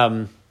amazing,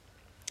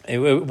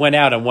 it went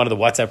out on one of the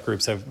WhatsApp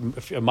groups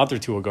a month or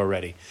two ago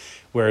already,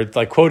 where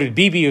it quoted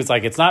Bibi, who's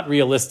like, it's not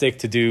realistic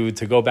to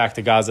go back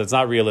to Gaza, it's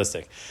not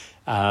realistic.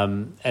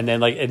 And then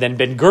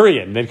Ben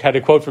Gurion, then kind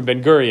of quote from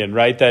Ben Gurion,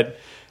 right?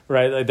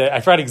 I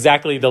forgot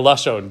exactly the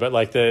Lashon,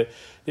 but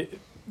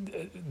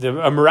the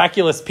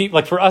miraculous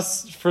people,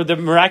 for the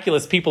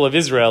miraculous people of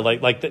Israel,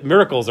 the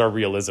miracles are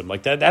realism.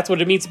 That's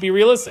what it means to be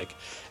realistic.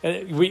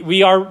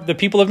 We are the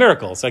people of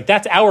miracles.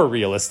 That's our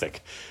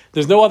realistic.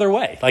 There's no other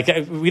way.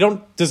 We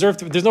don't deserve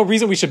to, there's no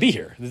reason we should be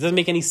here. It doesn't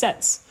make any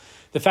sense.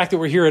 The fact that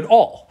we're here at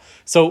all.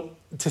 So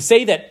to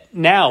say that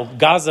now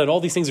Gaza and all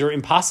these things are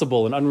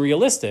impossible and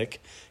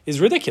unrealistic is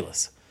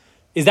ridiculous.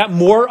 Is that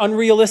more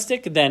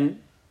unrealistic than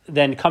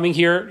coming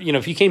here?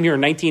 If you came here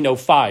in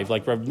 1905,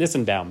 like Rav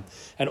Nissenbaum,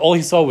 and all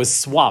he saw was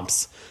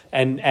swamps,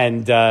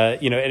 and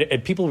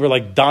people were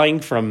dying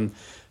from,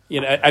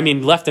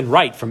 left and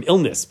right from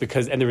illness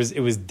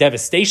it was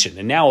devastation.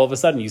 And now all of a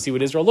sudden you see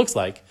what Israel looks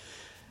like,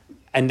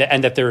 and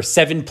that there are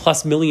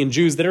 7+ million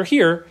Jews that are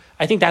here.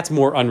 I think that's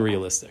more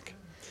unrealistic,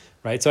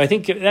 right? So I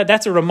think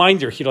that's a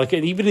reminder here,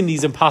 even in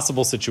these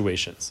impossible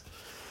situations,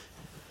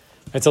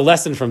 it's a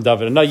lesson from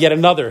David, yet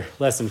another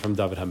lesson from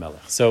David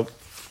HaMelech. So.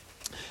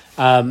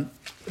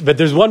 But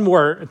there's one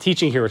more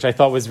teaching here, which I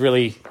thought was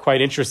really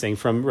quite interesting,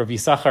 from Rabbi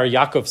Yisachar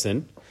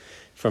Yakovson,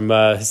 from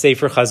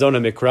Sefer Chazon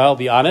HaMikra. I'll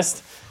be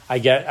honest, I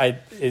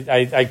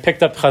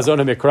picked up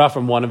Chazon HaMikra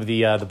from one of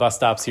the bus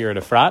stops here at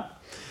Efrat.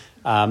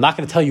 I'm not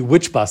going to tell you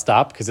which bus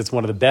stop, because it's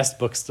one of the best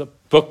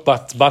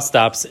bus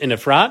stops in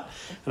Efrat,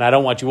 and I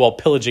don't want you all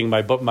pillaging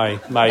my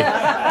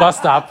bus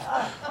stop.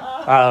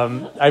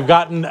 I've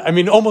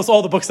gotten, almost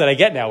all the books that I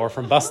get now are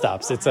from bus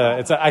stops.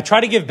 I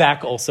try to give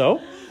back also.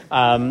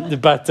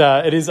 But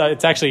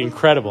it's actually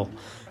incredible,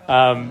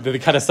 the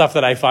kind of stuff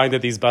that I find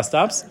at these bus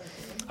stops.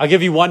 I'll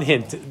give you one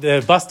hint: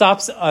 the bus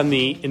stops in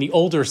the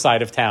older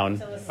side of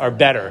town are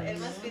better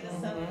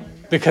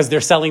because they're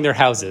selling their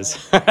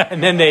houses,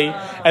 and then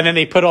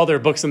they put all their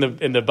books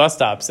in the bus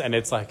stops, and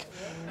it's like,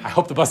 I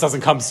hope the bus doesn't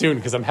come soon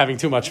because I'm having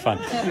too much fun.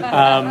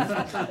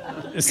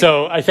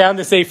 So I found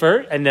the sefer,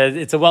 and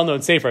it's a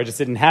well-known sefer. I just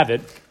didn't have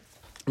it.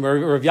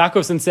 Rav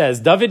Yakovson says,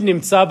 David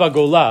nimtza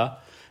bagola.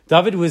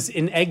 David was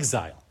in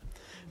exile.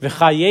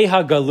 V'chayei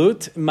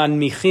hagalut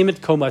manmichim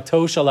et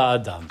komato shel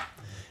ha'adam.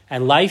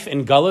 And life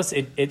in Galus,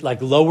 it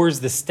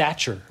lowers the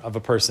stature of a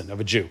person, of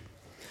a Jew.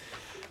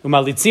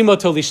 Umalitzim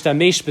oto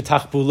lishtamesh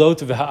b'tachbulot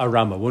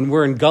v'ha'arama. When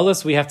we're in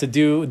Galus, we have to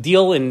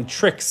deal in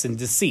tricks and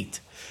deceit.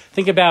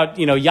 Think about,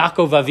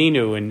 Yaakov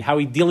Avinu and how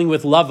he's dealing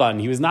with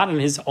Lavan. He was not on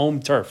his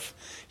home turf.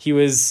 He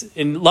was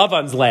in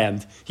Lavan's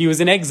land. He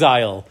was in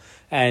exile.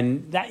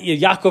 And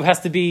Yaakov has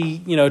to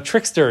be,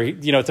 trickster,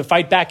 to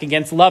fight back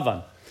against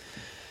Lavan.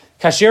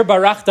 Kasher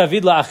barach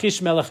David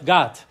la'achish melech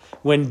Gat.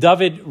 when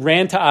David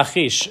ran to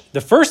Achish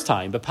the first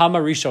time, B'pama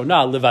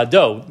Rishona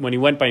Levado, when he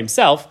went by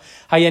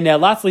himself, he had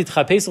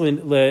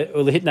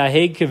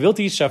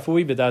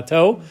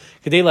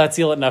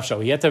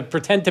to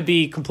pretend to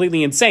be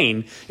completely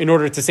insane in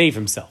order to save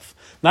himself.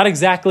 Not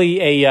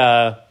exactly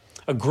a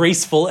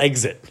graceful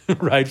exit,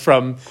 right,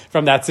 from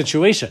that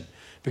situation.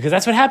 Because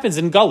that's what happens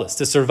in Gullus.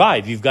 To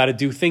survive, you've got to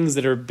do things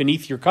that are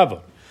beneath your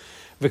kavod.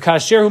 Now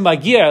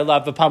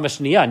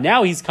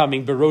he's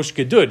coming Barosh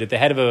Gedud at the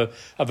head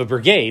of a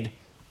brigade.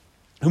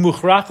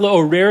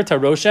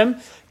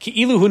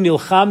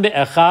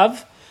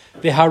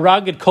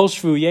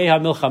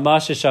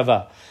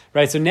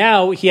 Right, so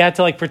now he had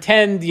to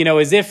pretend,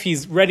 as if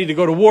he's ready to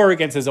go to war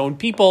against his own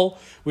people,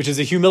 which is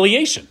a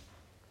humiliation.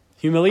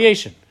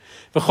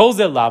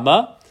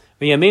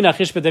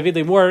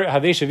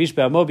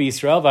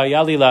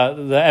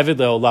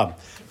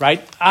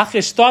 Right?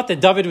 Achish thought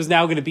that David was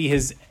now going to be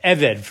his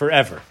eved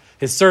forever,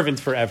 his servant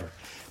forever.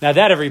 Now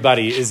that,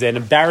 everybody, is an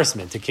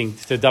embarrassment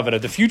to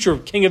David, the future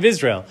king of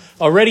Israel,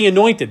 already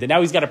anointed, and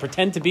now he's got to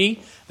pretend to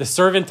be the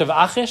servant of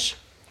Achish?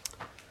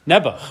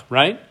 Nebuch,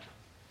 right?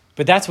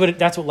 But that's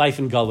what life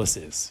in Gullus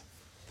is.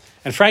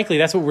 And frankly,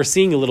 that's what we're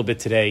seeing a little bit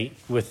today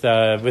with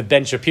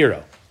Ben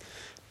Shapiro.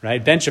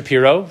 Right? Ben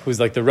Shapiro, who's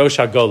like the Rosh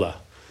HaGola.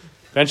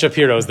 Ben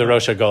Shapiro is the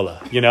Rosh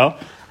HaGola,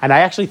 And I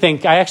actually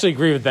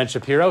agree with Ben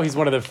Shapiro. He's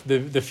one of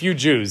the few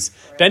Jews.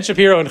 Ben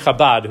Shapiro and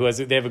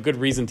Chabad, they have a good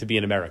reason to be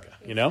in America,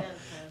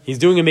 He's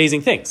doing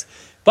amazing things.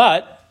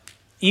 But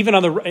even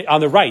on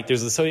the right,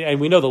 and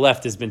we know the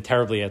left has been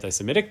terribly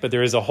anti-Semitic, but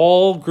there is a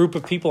whole group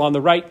of people on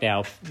the right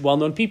now,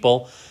 well-known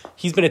people.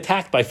 He's been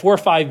attacked by 4 or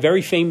 5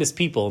 very famous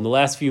people in the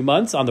last few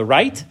months on the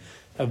right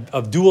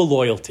of dual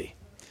loyalty.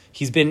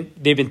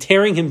 They've been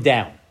tearing him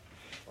down.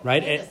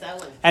 Right,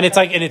 and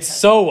it's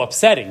so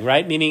upsetting,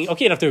 right? Meaning,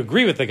 okay, you don't have to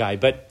agree with the guy,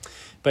 but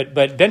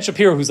Ben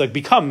Shapiro, who's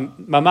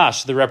become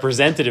mamash, the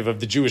representative of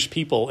the Jewish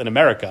people in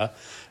America,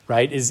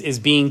 right, is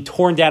being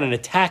torn down and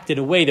attacked in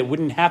a way that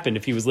wouldn't happen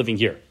if he was living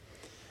here.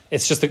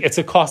 It's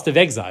a cost of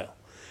exile.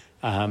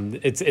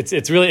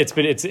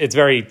 It's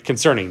very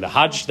concerning. The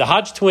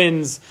Hodge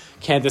twins,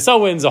 Candace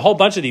Owens, a whole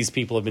bunch of these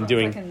people have been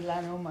doing.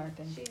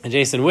 And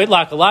Jason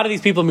Whitlock, a lot of these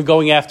people have been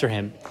going after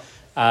him.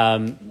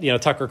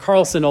 Tucker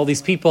Carlson, all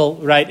these people,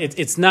 right?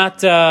 It's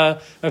not.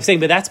 I'm saying,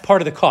 but that's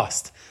part of the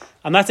cost.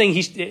 I'm not saying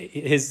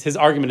his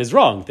argument is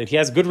wrong, that he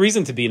has good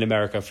reason to be in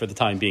America for the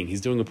time being.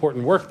 He's doing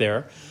important work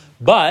there,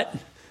 but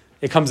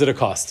it comes at a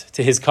cost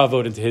to his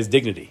kavod and to his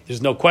dignity.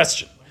 There's no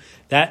question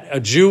that a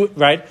Jew,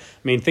 right? I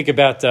mean, think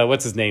about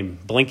what's his name,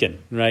 Blinken,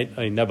 right?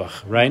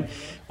 Nebuch, right?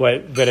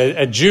 But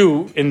a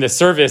Jew in the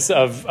service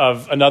of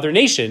another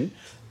nation,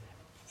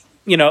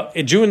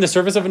 a Jew in the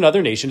service of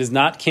another nation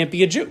can't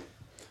be a Jew.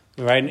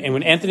 Right, and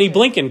when Anthony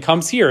Blinken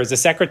comes here as a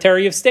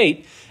Secretary of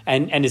State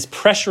and is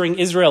pressuring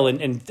Israel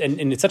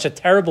in such a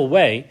terrible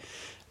way,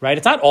 right?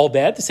 It's not all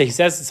bad to say. He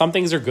says some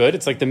things are good.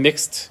 It's like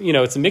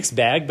it's a mixed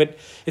bag, but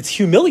it's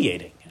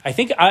humiliating. I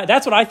think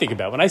that's what I think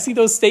about when I see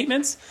those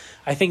statements.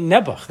 I think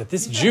Nebuch, that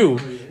this Jew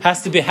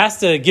has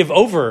to give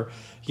over.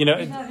 He's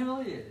not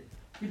humiliated.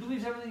 He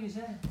believes everything he's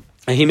saying.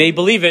 And he may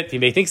believe it. He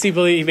may think he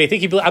believes.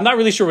 I'm not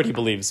really sure what he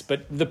believes,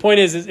 but the point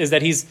is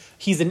that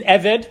he's an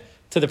eved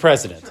to the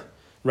president.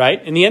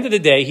 Right? In the end of the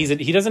day,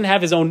 he doesn't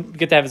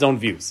get to have his own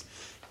views.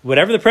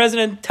 Whatever the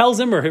president tells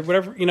him or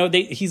whatever,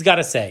 he's got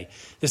to say.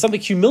 There's something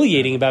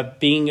humiliating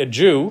about being a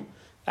Jew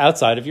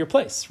outside of your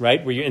place,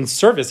 right? Where you're in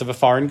service of a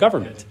foreign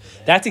government.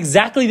 That's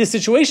exactly the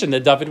situation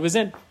that David was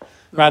in.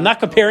 Right? I'm not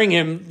comparing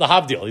him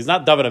lahavdil. He's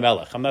not David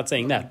HaMelech. I'm not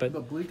saying that. But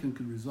Blinken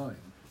can resign.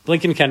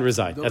 Blinken can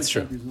resign. That's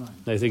true. Resign.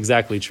 That's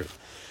exactly true.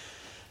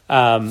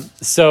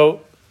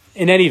 So,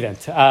 in any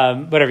event,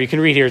 whatever, you can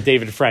read here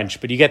David French,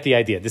 but you get the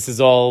idea. This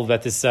is all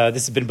that this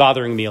has been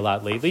bothering me a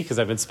lot lately because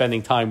I've been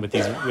spending time with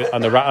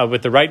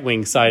the right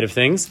wing side of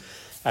things,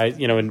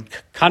 in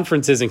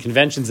conferences and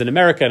conventions in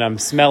America, and I'm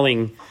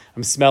smelling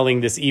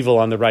this evil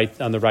on the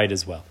right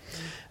as well.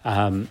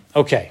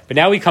 Okay, but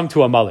now we come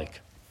to Amalek.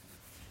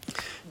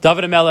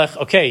 David HaMelech.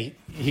 Okay,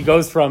 he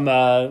goes from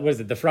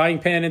the frying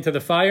pan into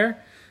the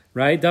fire,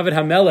 right? David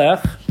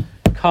HaMelech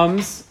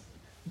comes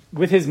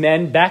with his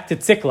men back to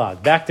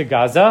Tziklag, back to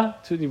Gaza,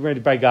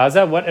 by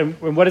Gaza.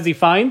 What does he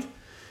find?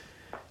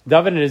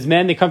 David and his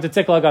men, they come to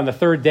Tziklag on the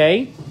 3rd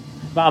day.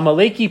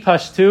 Amaleki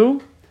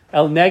pashtu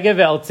el Negev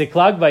el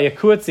Tziklag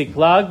vayakua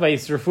Tziklag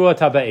vayisrafua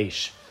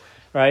taba'esh.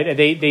 Right? And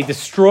they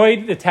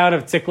destroyed the town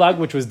of Tziklag,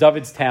 which was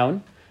David's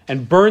town,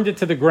 and burned it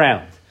to the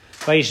ground.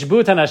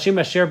 Vayishbu tanashim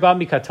asher ba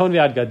mikaton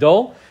ve'ad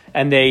gadol.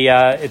 And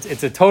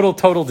it's a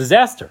total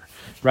disaster,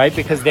 right?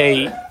 Because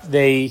they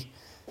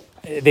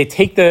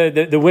take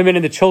the women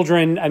and the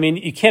children. I mean,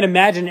 you can't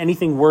imagine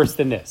anything worse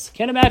than this.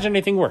 Can't imagine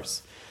anything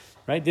worse,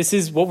 right? This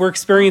is what we're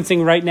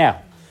experiencing right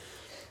now.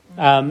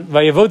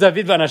 They find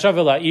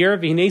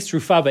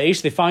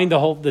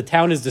the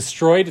town is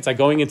destroyed. It's like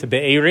going into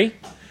Be'eri.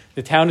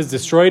 The town is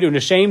destroyed. And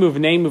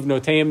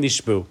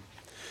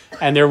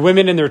their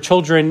women and their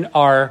children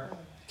are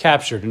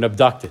captured and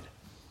abducted.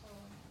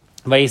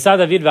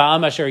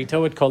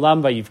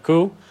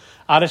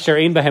 Ad asher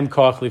ein bahem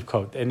koach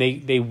livkot. And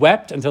they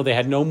wept until they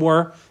had no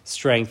more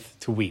strength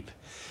to weep.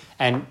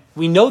 And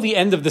we know the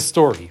end of the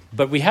story,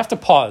 but we have to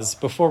pause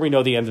before we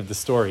know the end of the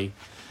story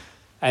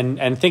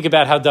and think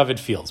about how David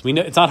feels. We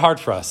know it's not hard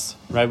for us,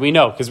 right? We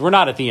know, because we're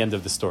not at the end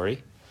of the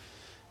story.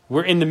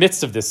 We're in the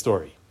midst of this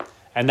story.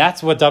 And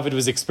that's what David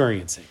was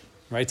experiencing,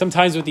 right?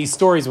 Sometimes with these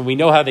stories, when we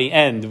know how they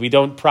end, we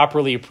don't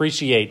properly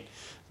appreciate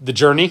the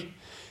journey,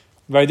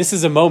 right? This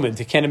is a moment,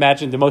 you can't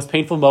imagine, the most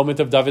painful moment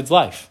of David's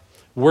life.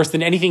 Worse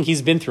than anything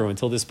he's been through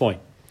until this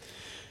point.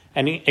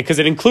 And because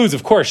it includes,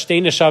 of course,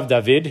 Shtei Neshav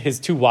David, his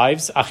two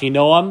wives,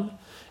 Achinoam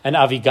and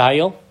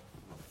Avigail.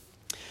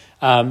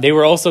 They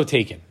were also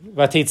taken.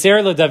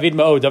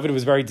 David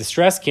was very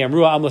distressed.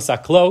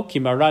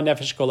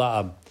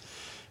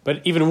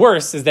 But even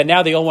worse is that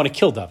now they all want to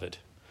kill David.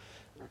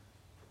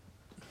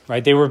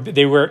 Right? They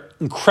were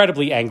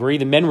incredibly angry.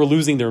 The men were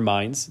losing their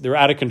minds. They were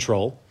out of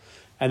control.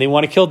 And they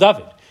want to kill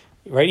David.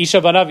 Right? Isha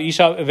banav,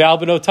 Isha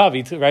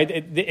ve'albanotav.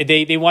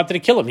 Right? They wanted to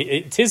kill him.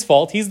 It's his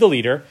fault. He's the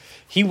leader.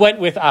 He went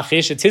with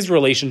Achish. It's his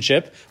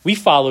relationship. We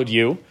followed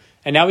you.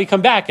 And now we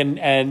come back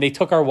and they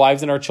took our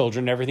wives and our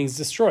children and everything's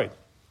destroyed.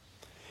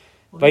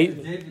 Well,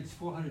 David's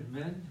 400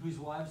 men whose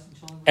wives and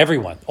children?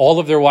 Everyone. All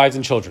of their wives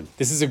and children.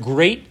 This is a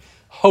great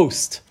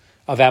host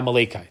of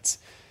Amalekites.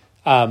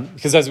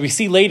 Because as we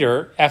see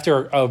later,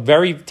 after a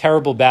very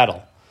terrible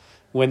battle,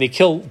 when they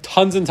kill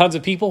tons and tons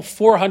of people,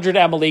 400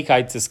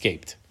 Amalekites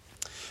escaped.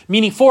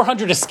 Meaning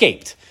 400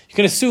 escaped. You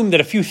can assume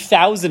that a few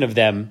thousand of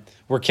them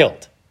were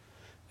killed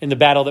in the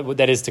battle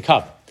that is to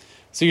come.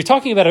 So you're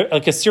talking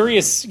about a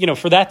serious,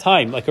 for that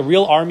time, like a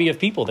real army of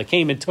people that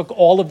came and took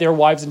all of their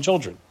wives and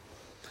children.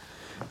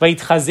 But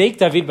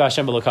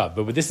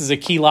this is a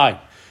key line.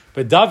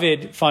 But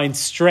David finds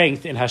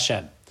strength in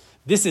Hashem.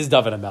 This is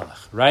David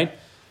HaMelech, right?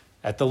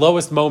 At the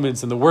lowest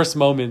moments and the worst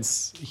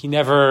moments, he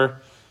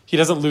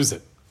doesn't lose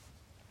it.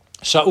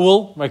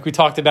 Shaul, like we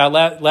talked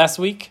about last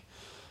week,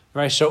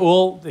 right?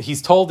 Shaul,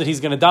 he's told that he's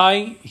going to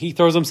die. He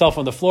throws himself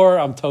on the floor.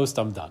 I'm toast.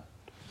 I'm done.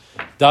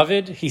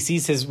 David, he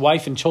sees his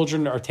wife and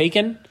children are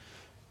taken,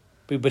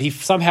 but he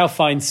somehow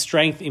finds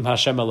strength in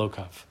Hashem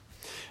Elokav.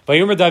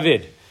 Vayomer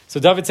David. So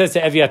David says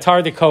to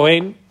Eviatar the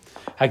Kohen,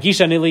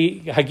 Hagisha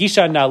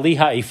nali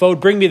ha'ephod,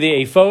 bring me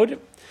the ephod.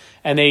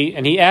 And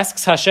he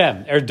asks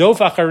Hashem, Erdof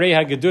acharei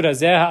ha'gedur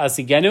hazeh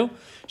ha'asigenu,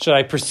 should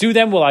I pursue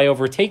them? Will I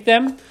overtake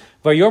them?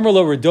 Vayomer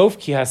lo redof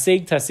ki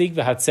haseg tasig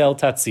v'hatzel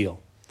tatzil.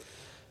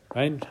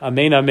 Right?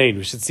 Amen, amen.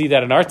 We should see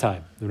that in our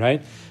time,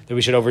 right? That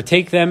we should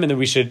overtake them and that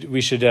we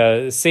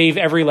should save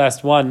every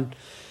last one,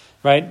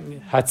 right?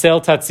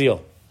 Hatzel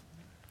tatzil.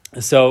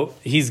 So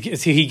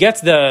he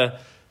gets the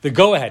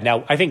go ahead.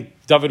 Now, I think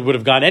David would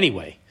have gone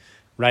anyway,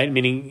 right?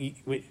 Meaning,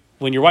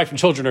 when your wife and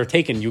children are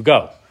taken, you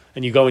go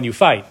and you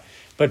fight.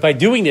 But by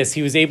doing this,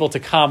 he was able to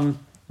calm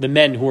the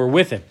men who were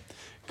with him.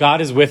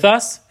 God is with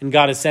us and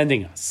God is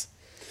sending us.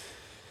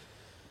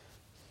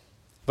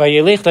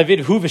 Vayelech David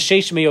hu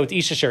v'sheish me'ot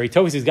ish asher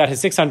ito. He's got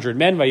his 600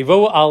 men.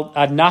 Vayivo al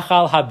ad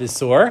nachal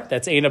habisor.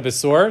 That's Ein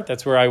Abisor.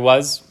 That's where I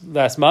was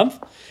last month.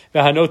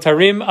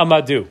 V'hanotarim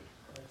amadu.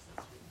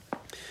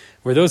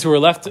 Where those who were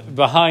left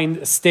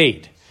behind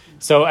stayed.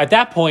 So at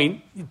that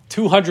point,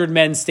 200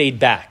 men stayed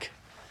back.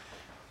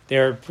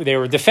 They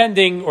were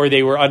defending, or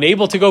they were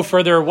unable to go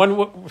further.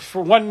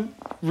 For one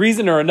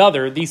reason or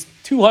another, these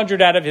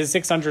 200 out of his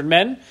 600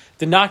 men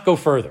did not go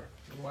further.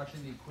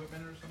 Watching the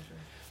equipment or something?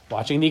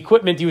 Watching the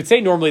equipment, you would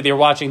say normally they were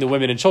watching the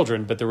women and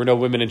children, but there were no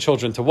women and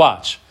children to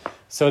watch.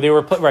 So they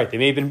were right.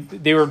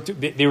 They were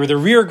the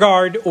rear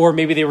guard, or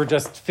maybe they were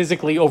just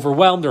physically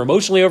overwhelmed or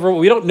emotionally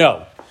overwhelmed. We don't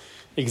know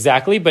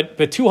exactly,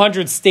 but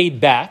 200 stayed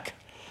back.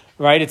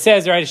 Right? It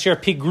says, right, Asher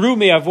pigru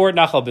me'avor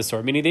nachal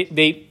besor, meaning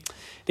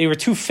they were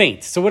too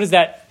faint. So what is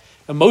that?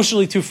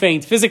 Emotionally too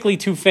faint, physically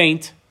too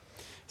faint.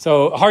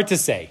 So hard to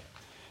say.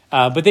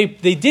 But they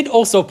did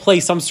also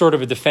play some sort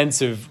of a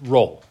defensive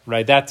role,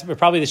 right?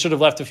 Probably they should have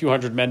left a few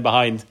hundred men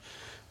behind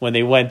when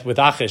they went with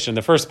Achish in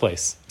the first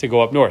place to go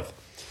up north.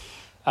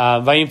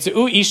 This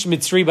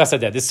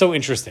is so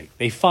interesting.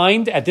 They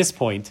find at this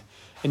point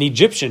an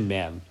Egyptian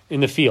man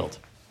in the field.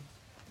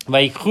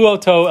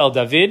 El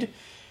David.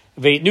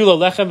 The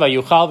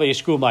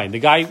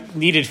guy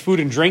needed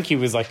food and drink. He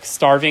was like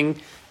starving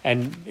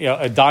and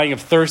dying of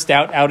thirst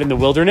out in the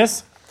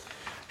wilderness.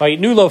 They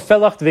give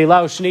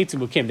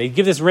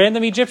this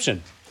random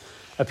Egyptian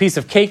a piece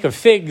of cake of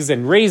figs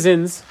and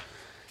raisins.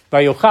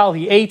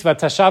 He ate,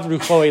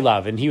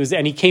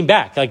 and he came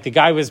back. Like the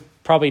guy was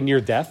probably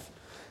near death.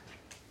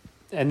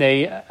 And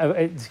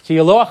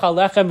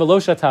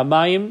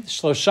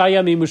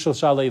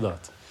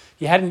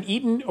he hadn't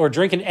eaten or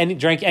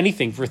drank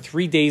anything for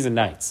 3 days and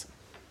nights.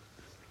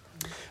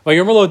 So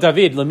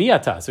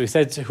he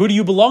said, who do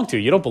you belong to?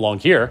 You don't belong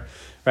here,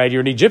 right?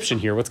 You're an Egyptian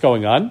here. What's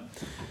going on?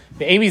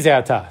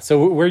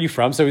 So where are you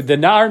from? So the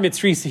Nar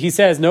Mitzri, he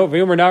says, no,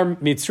 Nar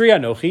Mitzri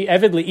anochi,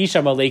 Eved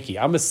le'ish Amaleki.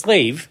 I'm a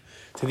slave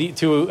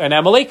to an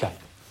Amalekite.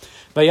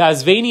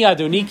 Vayazveni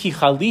Adoni ki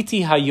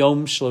chaliti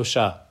hayom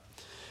shlosha.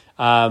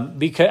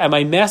 And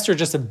my master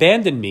just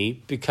abandoned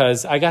me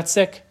because I got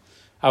sick.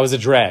 I was a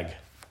drag.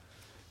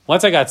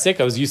 Once I got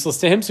sick, I was useless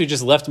to him, so he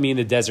just left me in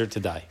the desert to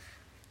die.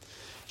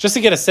 Just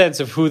to get a sense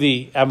of who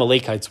the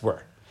Amalekites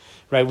were.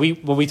 Right?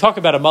 When we talk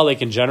about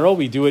Amalek in general,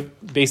 we do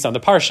it based on the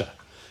Parsha.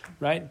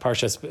 Right?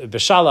 Parsha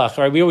Beshalach.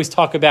 Right? We always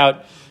talk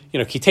about,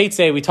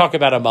 Kitetse, we talk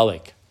about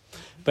Amalek.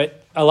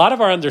 But a lot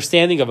of our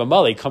understanding of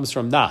Amalek comes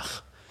from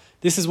Nach.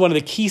 This is one of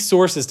the key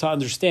sources to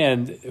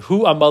understand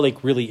who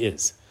Amalek really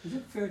is. Is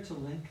it fair to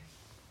link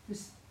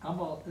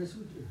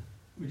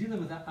we're dealing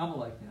with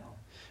Amalek now,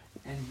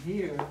 and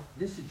here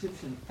this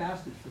Egyptian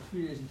fasted for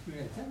 3 days and 3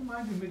 nights. Does that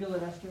remind you of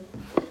Megillah Esther?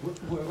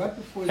 We're right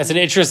before. That's an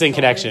interesting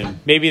connection.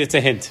 Maybe it's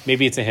a hint.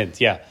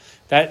 Yeah,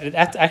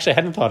 that actually I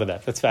hadn't thought of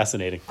that. That's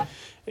fascinating.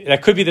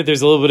 That could be that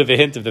there's a little bit of a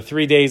hint of the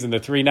 3 days and the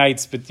 3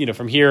 nights, but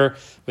from here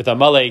with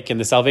Amalek and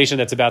the salvation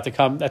that's about to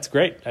come, that's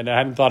great. I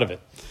hadn't thought of it.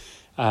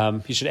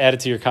 You should add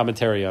it to your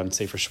commentary on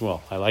Sefer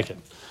Shmuel. I like it.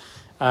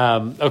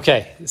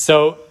 Okay,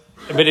 so,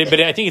 but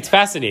I think it's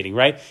fascinating,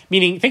 right?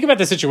 Meaning, think about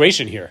the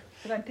situation here.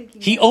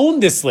 He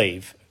owned this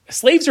slave.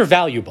 Slaves are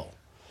valuable.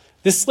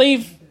 This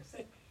slave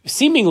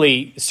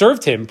seemingly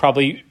served him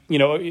probably,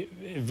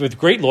 with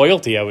great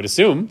loyalty, I would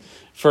assume,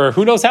 for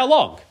who knows how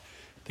long.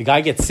 The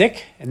guy gets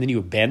sick, and then you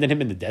abandon him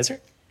in the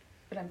desert?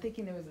 But I'm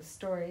thinking there was a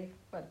story,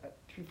 about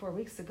 3-4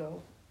 weeks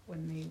ago,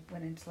 when they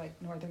went into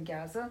northern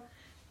Gaza,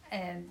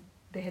 and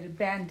they had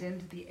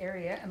abandoned the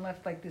area and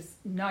left this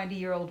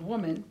 90-year-old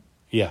woman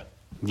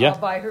all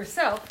by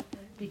herself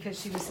because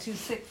she was too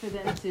sick for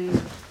them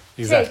to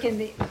take.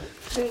 And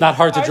not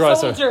hard to draw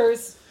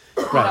soldiers.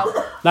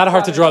 Right. Not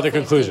hard to draw the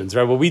conclusions,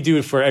 right? What we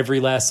do for every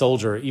last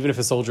soldier, even if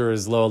a soldier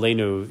is lo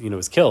aleinu,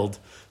 is killed,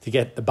 to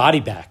get the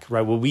body back,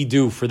 right? What we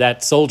do for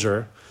that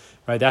soldier,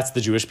 right? That's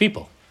the Jewish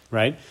people,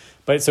 right?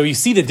 But so you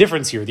see the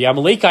difference here. The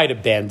Amalekite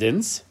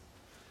abandons,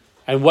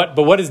 but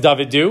what does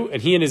David do?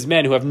 And he and his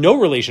men, who have no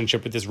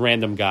relationship with this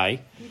random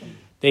guy,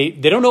 they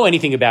don't know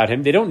anything about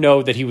him. They don't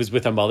know that he was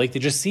with Amalek. They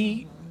just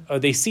see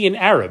an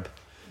Arab,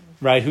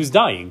 right, who's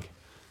dying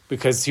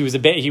because he was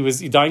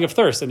dying of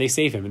thirst, and they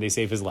save him and they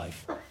save his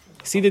life.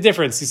 See the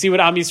difference. You see what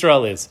Am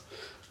Yisrael is,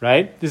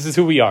 right? This is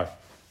who we are.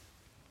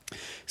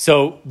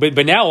 So,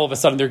 but now all of a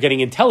sudden they're getting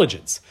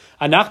intelligence.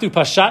 Anachnu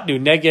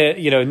pashatnu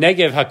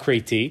negev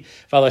hakreti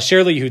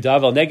v'alasher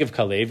leYehuda v'negev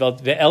kalev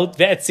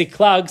ve'et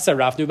Ziklag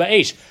sarafnu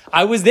ba'esh.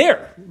 I was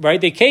there,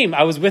 right? They came.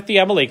 I was with the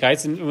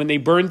Amalekites, and when they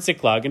burned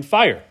Ziklag in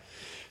fire.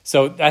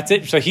 So that's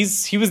it. So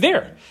he was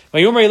there.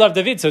 Vayomer love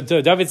David. So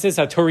David says,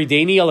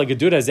 "Hatorideni ala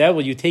gedur hazeh.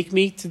 Will you take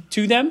me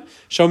to them?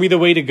 Show me the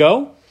way to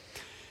go."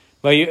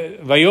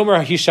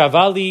 Vayomer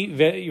hishavali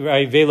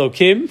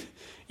velokim.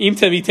 Im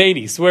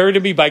temiteni, swear to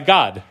me by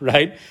God,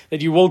 right,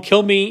 that you won't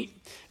kill me.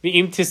 That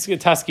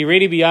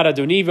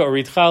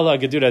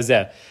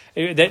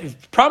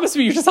promise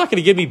me you're just not going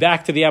to give me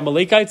back to the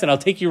Amalekites, and I'll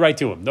take you right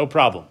to them, no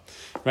problem,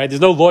 right?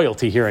 There's no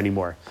loyalty here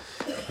anymore,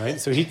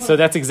 right? So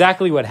that's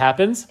exactly what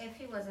happens. If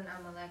he was an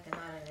Amalek and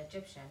not an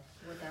Egyptian,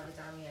 would David's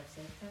army have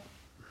saved him?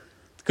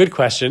 Good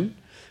question.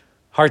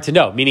 Hard to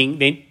know. Meaning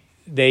they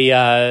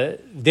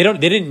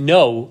didn't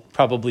know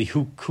probably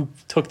who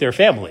took their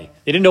family.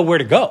 They didn't know where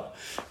to go.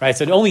 Right,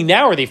 so only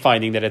now are they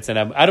finding that it's an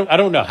I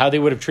don't know how they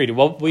would have treated.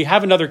 Well, we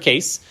have another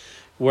case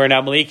where an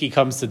Amaleki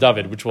comes to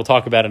David, which we'll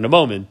talk about in a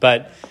moment.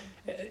 But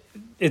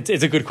it's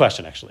a good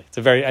question, actually.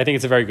 I think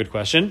it's a very good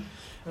question.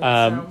 It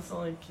sounds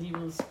like he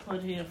was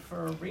put here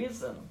for a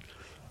reason.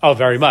 Oh,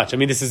 very much. I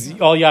mean, this is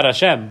all Yad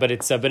Hashem, but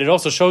it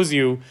also shows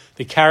you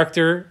the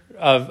character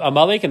of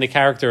Amalek and the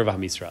character of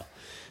Am Yisrael.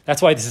 That's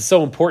why this is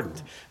so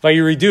important.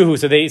 Vayiriduhu,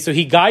 so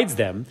he guides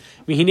them.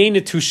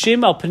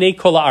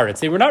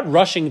 They were not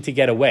rushing to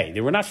get away.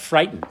 They were not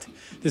frightened.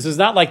 This was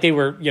not like they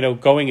were,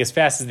 going as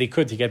fast as they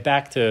could to get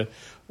back to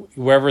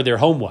wherever their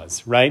home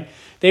was, right?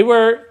 They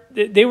were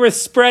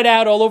spread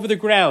out all over the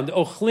ground.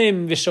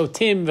 Ochlim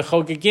v'shotim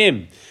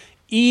v'chogegim,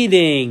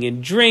 eating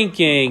and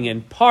drinking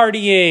and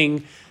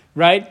partying,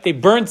 right? They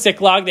burned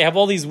Ziklag. They have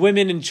all these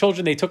women and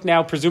children they took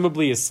now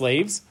presumably as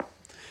slaves,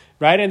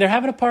 right? And they're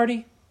having a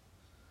party.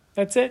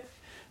 That's it.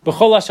 Right,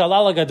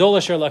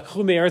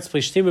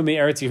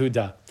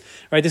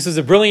 this was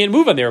a brilliant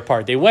move on their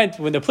part. They went,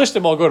 when the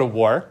Plishtim all go to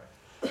war,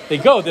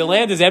 the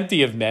land is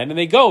empty of men, and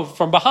they go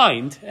from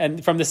behind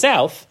and from the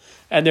south,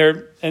 and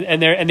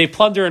they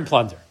plunder and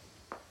plunder.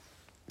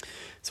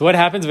 So what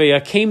happens?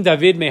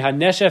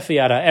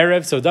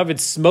 So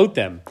David smote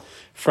them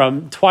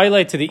from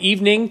twilight to the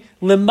evening,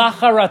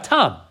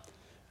 lemacharatam,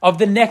 of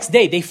the next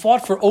day. They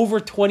fought for over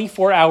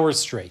 24 hours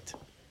straight.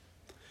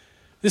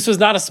 This was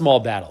not a small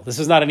battle. This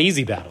was not an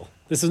easy battle.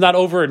 This was not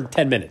over in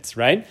 10 minutes,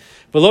 right?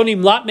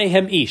 Velonim lat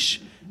mehem ish.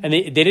 And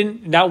they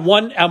didn't, not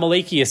one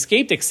Amaleki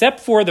escaped except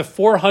for the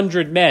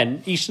 400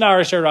 men, Ishnar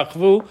asher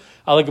rachvu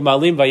ala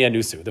gemalim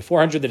vayanusu, the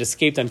 400 that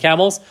escaped on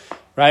camels,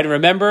 right?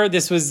 Remember,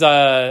 this was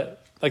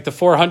like the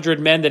 400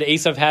 men that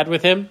Esav had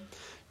with him,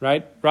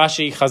 right?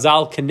 Rashi,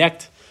 Chazal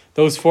connect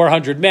those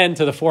 400 men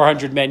to the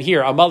 400 men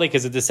here. Amalek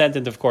is a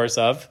descendant, of course,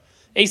 of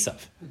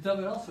Esav. But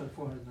David also had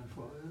 400 men.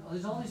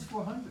 There's all these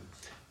 400s.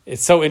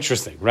 It's so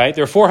interesting, right?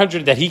 There are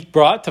 400 that he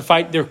brought to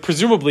fight. There are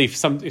presumably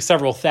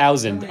several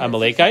thousand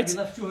Amalekites. He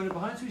left 200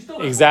 behind, so he still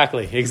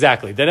left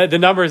Exactly. The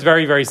number is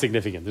very, very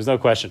significant. There's no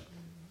question.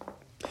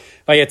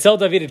 Vayetzel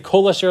David et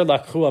kol asher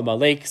lakhu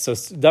Amalek. So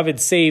David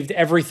saved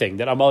everything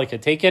that Amalek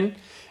had taken.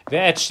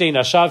 Ve'et shtei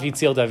nashav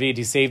hitzil David.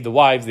 He saved the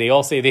wives. They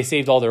all say they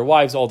saved all their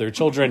wives, all their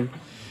children.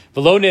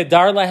 V'lo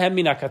nedar lahem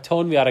min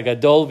hakaton v'ad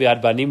hagadol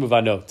v'ad banim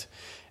uvanot.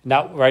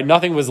 Right,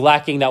 nothing was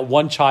lacking. Not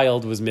one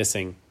child was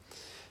missing.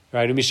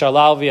 Right,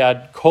 umishalal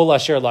v'ad kol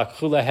asher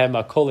lakhu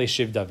lahem akol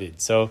eshiv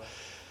David. So,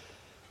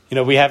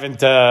 we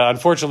haven't.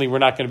 Unfortunately, we're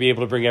not going to be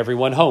able to bring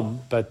everyone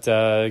home, but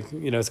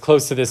as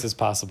close to this as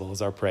possible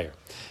is our prayer.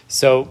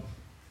 So,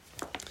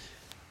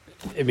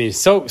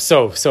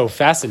 so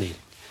fascinating.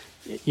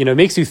 It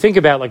makes you think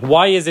about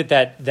why is it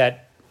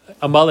that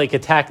Amalek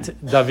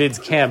attacked David's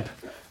camp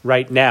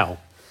right now?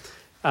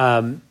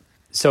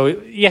 So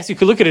yes, you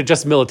could look at it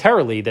just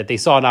militarily that they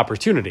saw an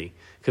opportunity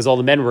because all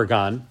the men were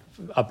gone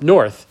up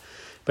north.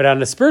 But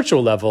on a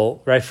spiritual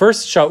level, right?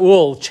 First,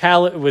 Shaul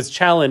was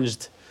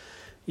challenged,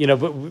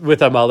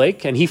 with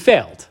Amalek, and he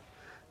failed.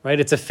 Right?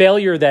 It's a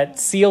failure that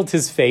sealed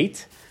his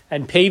fate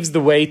and paves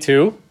the way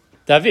to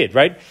David.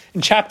 Right?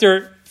 In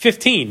chapter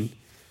 15,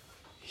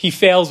 he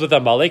fails with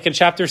Amalek. In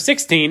chapter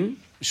 16,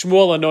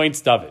 Shmuel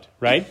anoints David.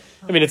 Right?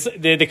 It's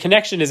the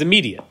connection is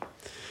immediate.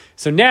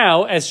 So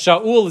now, as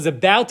Shaul is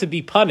about to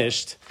be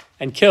punished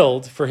and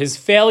killed for his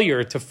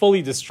failure to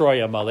fully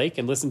destroy Amalek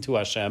and listen to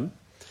Hashem,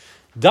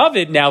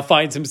 David now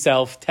finds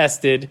himself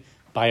tested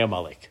by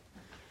Amalek.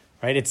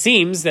 Right? It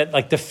seems that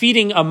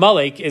defeating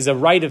Amalek is a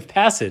rite of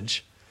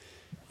passage,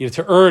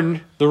 to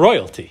earn the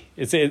royalty.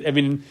 The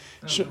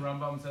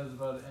Rambam says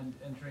about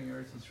entering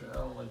Eretz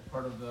Israel,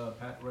 part of the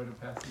rite of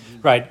passage.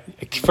 Right.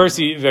 First,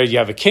 you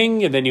have a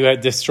king, and then you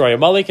destroy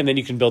Amalek, and then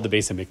you can build the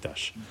Beis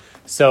HaMikdash.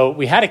 So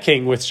we had a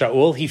king with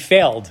Shaul. He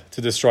failed to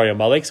destroy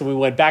Amalek, so we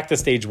went back to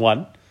stage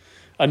 1,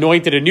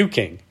 anointed a new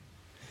king.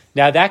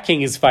 Now that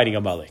king is fighting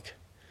Amalek.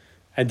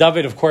 And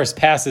David, of course,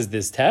 passes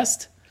this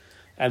test,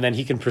 and then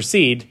he can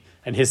proceed,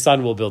 and his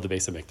son will build the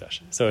Beis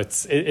HaMikdash. So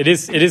it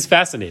is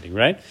fascinating,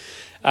 right?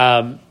 So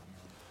I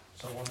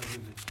wonder who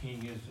the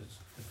king is that's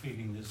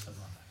defeating this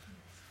Amalek.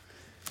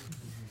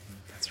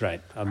 That's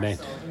right. Amen.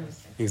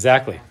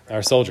 Exactly.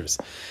 Our soldiers.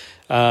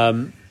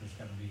 So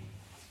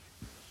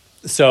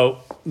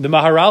the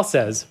Maharal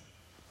says,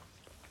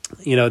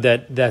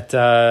 that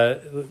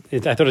I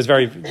thought it was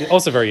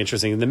also very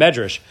interesting in the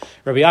Medrash.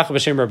 Rabbi Yaakov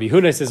Hashem Rabbi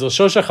Huna says,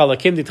 "L'shosha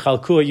chalakim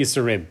ditchalku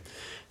yisurim."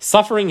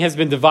 Suffering has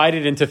been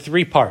divided into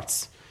 3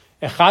 parts.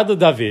 Echad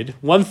leDavid,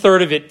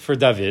 1/3 of it for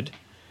David.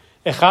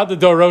 Echad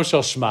leDoro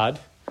shel Shmad,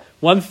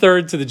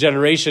 1/3 to the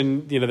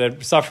generation that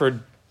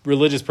suffered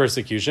religious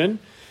persecution.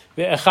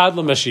 Echad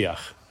leMashiach,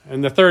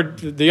 and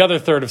the other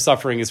third of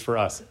suffering is for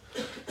us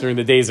during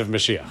the days of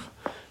Mashiach.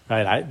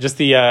 Right?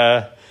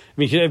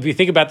 If you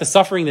think about the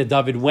suffering that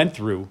David went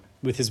through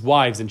with his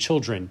wives and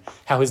children,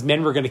 how his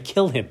men were going to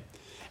kill him,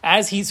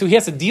 so he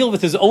has to deal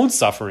with his own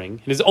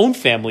suffering and his own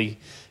family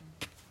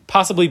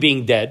possibly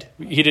being dead.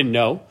 He didn't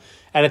know,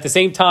 and at the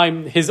same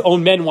time, his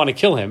own men want to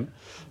kill him.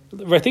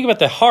 Right? Think about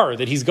the horror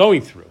that he's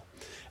going through,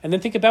 and then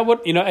think about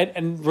what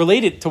and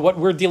relate it to what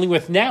we're dealing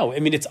with now.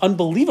 It's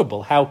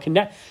unbelievable how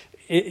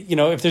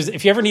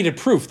if you ever needed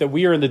proof that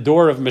we are in the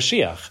door of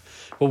Mashiach.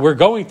 What we're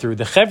going through,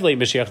 the Chevlei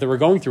Mashiach that we're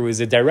going through, is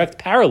a direct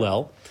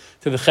parallel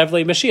to the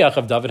Chevlei Mashiach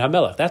of David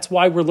HaMelech. That's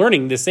why we're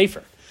learning this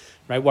Sefer,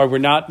 right? Why we're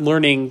not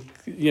learning,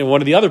 one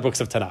of the other books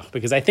of Tanakh,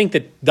 because I think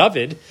that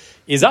David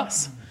is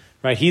us,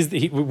 right?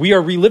 We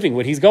are reliving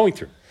what he's going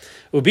through.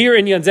 Ubir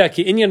inyan zeh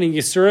ki inyan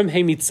yisurim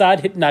he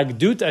mitzad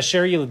hitnagdut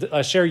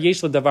asher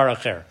yesh ledavar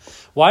acher.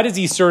 Why does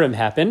yisurim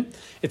happen?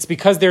 It's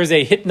because there's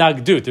a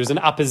hitnagdut, there's an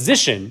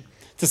opposition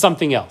to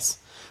something else.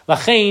 When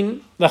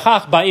you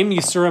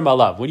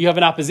have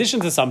an opposition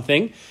to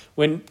something,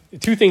 when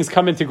 2 things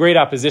come into great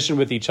opposition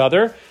with each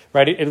other,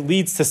 right, it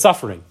leads to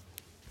suffering.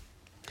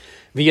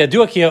 Now we know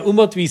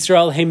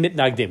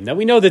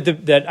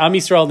that Am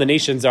Yisrael, the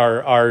nations,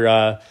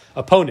 are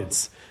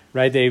opponents,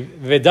 right?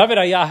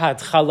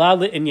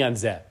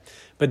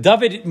 But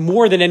David,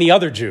 more than any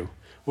other Jew,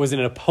 was an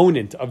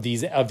opponent of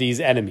these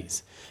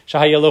enemies.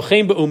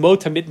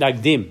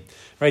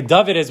 Right,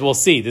 David, as we'll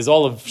see, there's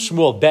all of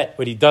Shmuel bet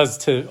what he does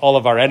to all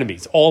of our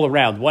enemies, all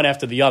around, one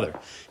after the other.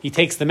 He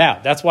takes them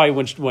out. That's why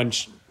when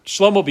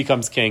Shlomo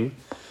becomes king,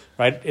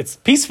 right, it's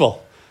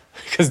peaceful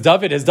because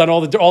David has done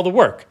all the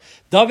work.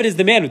 David is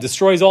the man who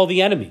destroys all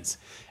the enemies,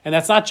 and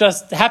that's not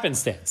just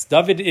happenstance.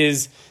 David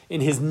is,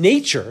 in his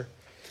nature,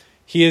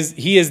 he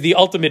is the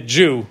ultimate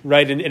Jew,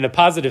 right, in a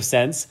positive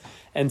sense.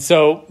 And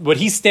so what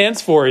he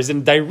stands for is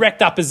in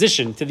direct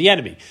opposition to the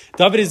enemy.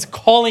 David is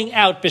calling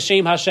out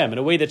B'Shem Hashem in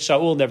a way that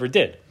Shaul never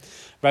did.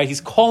 Right?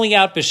 He's calling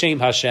out B'Shem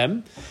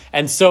Hashem,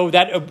 and so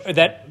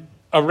that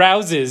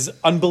arouses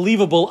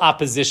unbelievable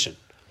opposition.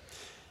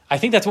 I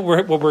think that's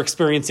what we're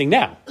experiencing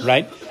now,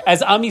 right?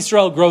 As Am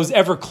Yisrael grows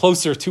ever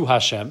closer to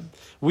Hashem,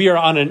 we are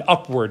on an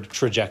upward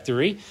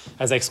trajectory,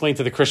 as I explained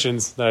to the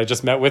Christians that I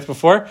just met with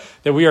before,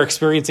 that we are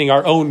experiencing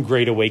our own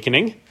great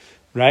awakening.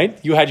 right?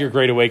 You had your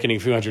Great Awakening a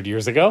few hundred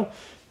years ago.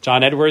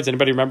 John Edwards,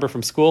 anybody remember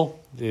from school?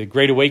 The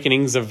Great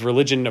Awakenings of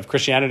religion, of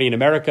Christianity in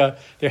America.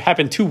 There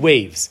happened two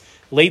waves,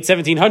 late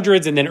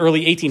 1700s and then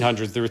early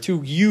 1800s. There were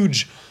two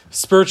huge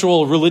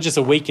spiritual religious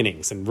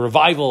awakenings and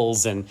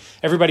revivals, and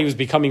everybody was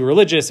becoming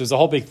religious. It was a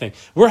whole big thing.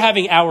 We're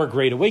having our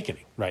Great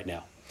Awakening right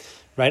now.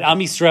 Right? Am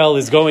Yisrael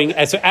is going,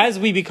 so as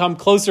we become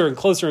closer and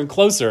closer and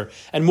closer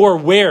and more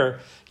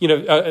aware,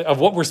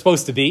 of what we're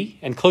supposed to be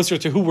and closer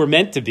to who we're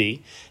meant to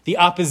be, the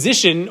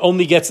opposition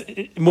only gets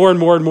more and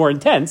more and more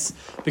intense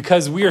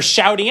because we are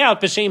shouting out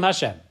B'Shem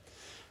Hashem.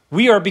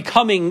 We are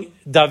becoming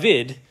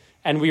David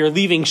and we are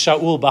leaving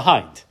Shaul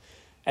behind.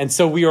 And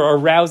so we are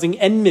arousing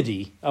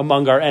enmity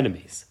among our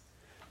enemies.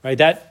 Right?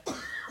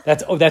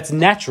 That's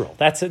natural.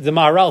 The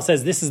Maharal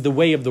says this is the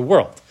way of the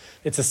world.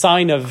 It's a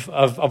sign of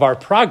our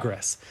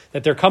progress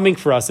that they're coming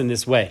for us in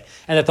this way.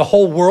 And that the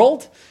whole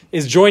world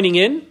is joining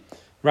in,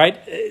 right?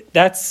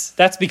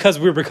 That's because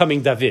we're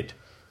becoming David.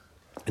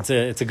 It's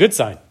a good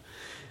sign,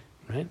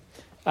 right?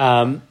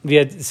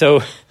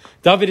 So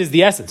David is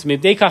the essence.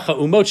 Right? The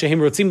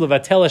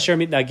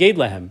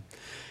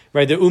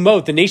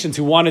umot, the nations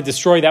who want to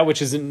destroy that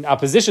which is in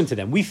opposition to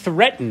them. We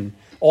threaten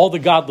all the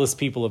godless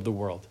people of the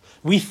world.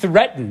 We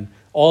threaten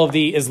all of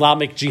the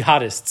Islamic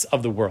jihadists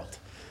of the world,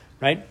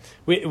 right?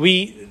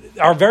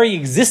 Our very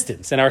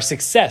existence and our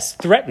success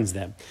threatens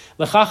them.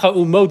 David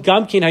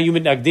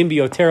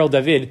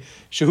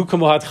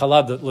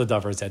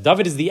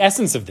is the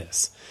essence of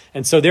this.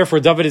 And so therefore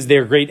David is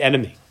their great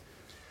enemy.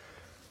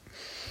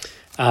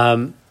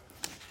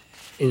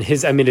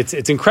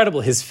 It's incredible,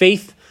 his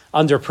faith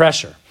under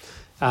pressure.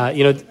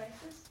 Sorry? When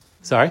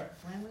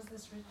was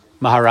this written?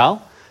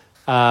 Maharal,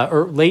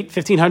 or late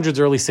 1500s,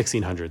 early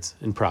 1600s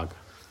in Prague.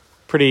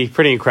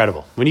 Pretty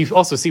incredible. When you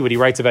also see what he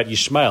writes about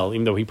Yishmael,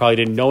 even though he probably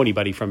didn't know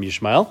anybody from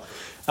Yishmael,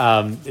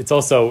 it's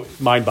also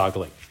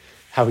mind-boggling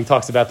how he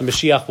talks about the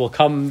Mashiach will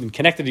come and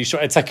connected to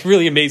Yishmael. It's like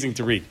really amazing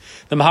to read.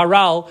 The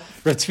Maharal,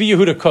 Rav Tzvi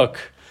Yehuda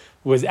Kook,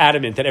 was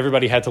adamant that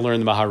everybody had to learn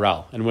the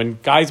Maharal. And when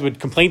guys would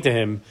complain to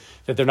him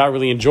that they're not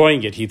really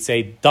enjoying it, he'd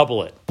say,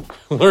 double it.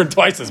 Learn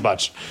twice as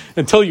much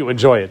until you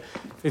enjoy it.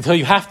 Until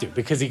you have to,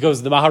 because he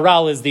goes, the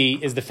Maharal is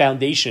the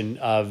foundation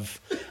of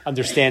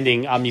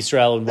understanding Am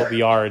Yisrael and what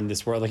we are in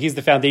this world. Like he's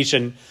the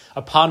foundation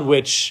upon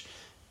which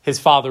his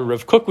father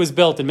Rav Kook was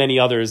built, and many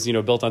others,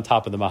 built on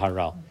top of the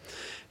Maharal.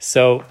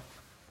 So,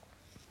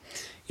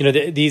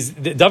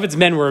 David's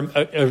men were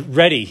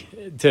ready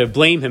to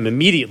blame him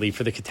immediately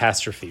for the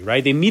catastrophe.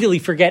 Right? They immediately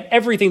forget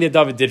everything that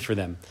David did for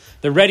them.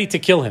 They're ready to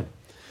kill him.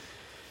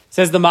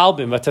 Says the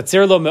Malbim,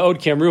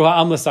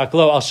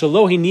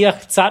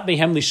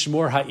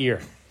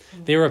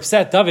 they were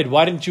upset, David,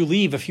 why didn't you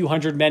leave a few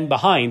hundred men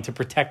behind to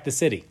protect the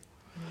city?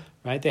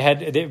 Right?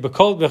 But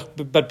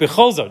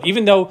Becholzot,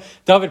 even though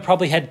David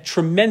probably had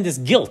tremendous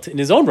guilt in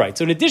his own right.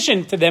 So in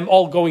addition to them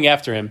all going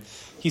after him,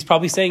 he's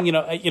probably saying,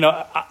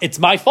 it's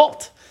my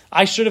fault.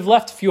 I should have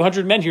left a few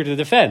hundred men here to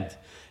defend.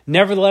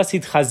 Nevertheless,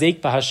 he'd chazek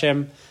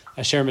b'Hashem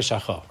asher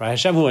meshacho. Right?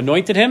 Hashem who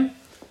anointed him,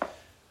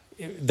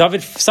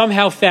 David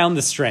somehow found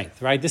the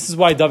strength, right? This is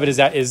why David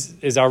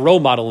is our role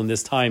model in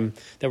this time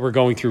that we're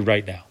going through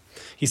right now.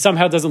 He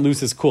somehow doesn't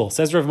lose his cool.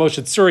 Says Rav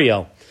Moshe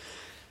Tzuriel,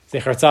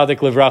 Zecher Tzadik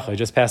Livracha,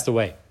 just passed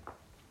away.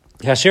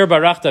 Hasher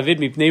barach David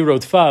mipnei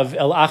rodfav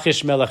el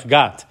Achish melech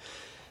Gat.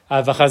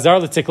 V'chazar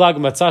l'tziklag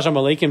u'matzah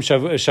Amalekim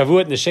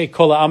shavuot neshei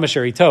kol ha'am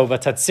asher ito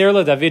v'tatzer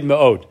la David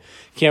me'od.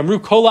 Ki amru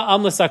kol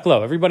ha'am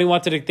l'saklo. Everybody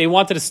wanted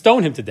to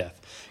stone him to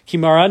death. Ki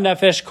maran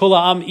nafesh kol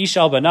ha'am ish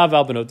al banav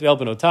vel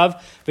benotav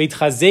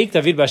v'yitchazek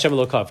David b'Hashem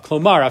Elokav.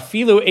 Klomar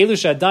afilu elu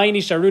shadayin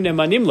isharu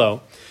nemanim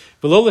lo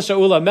v'lo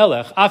l'shaul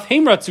ha'melech af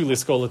heim ratzu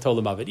liskol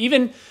l'tolam avid.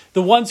 Even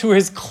the ones who were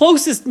his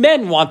closest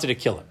men wanted to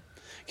kill him.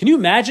 Can you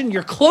imagine?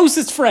 Your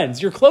closest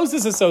friends, your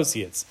closest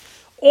associates,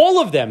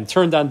 all of them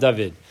turned on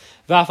David.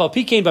 Hashem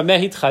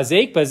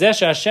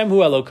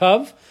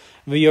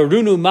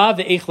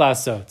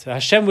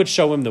would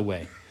show him the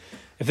way.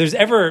 If there's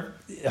ever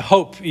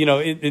hope,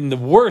 in the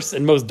worst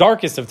and most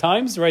darkest of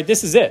times, right,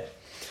 this is it.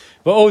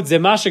 David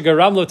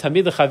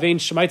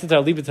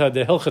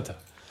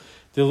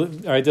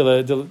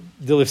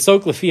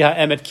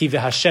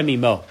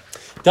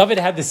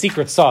had the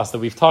secret sauce that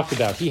we've talked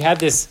about. He had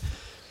this,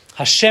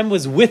 Hashem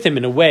was with him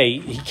in a way,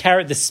 he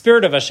carried, the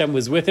spirit of Hashem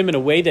was with him in a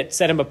way that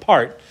set him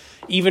apart,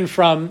 even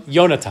from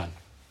Yonatan,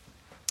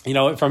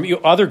 from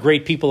other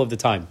great people of the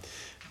time.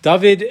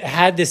 David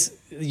had this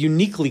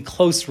uniquely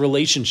close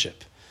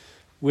relationship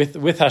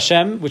with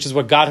Hashem, which is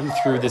what got him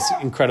through this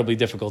incredibly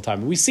difficult time.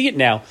 And we see it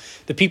now,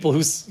 the people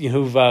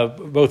who've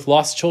both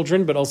lost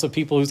children, but also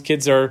people whose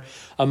kids are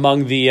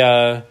among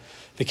the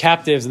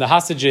captives and the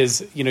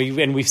hostages,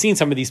 and we've seen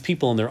some of these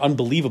people in their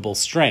unbelievable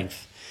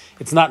strength.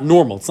 It's not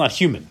normal, it's not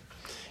human.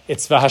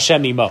 It's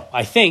v'Hashem imo.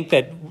 I think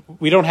that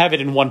we don't have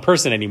it in one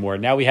person anymore.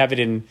 Now we have it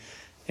in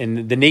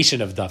the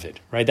nation of David,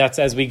 right? That's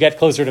as we get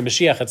closer to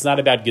Mashiach, it's not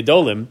about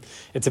Gedolim,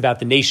 it's about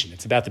the nation,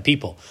 it's about the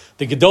people.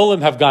 The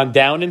Gedolim have gone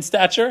down in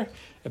stature,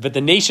 but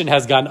the nation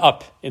has gone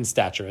up in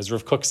stature, as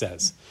Rav Kook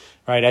says.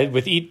 right?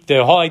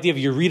 The whole idea of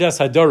Yeridas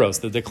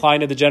Hadoros, the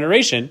decline of the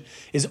generation,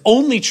 is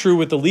only true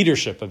with the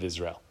leadership of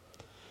Israel.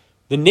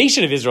 The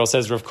nation of Israel,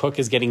 says Rav Kook,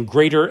 is getting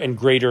greater and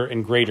greater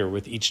and greater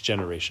with each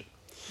generation,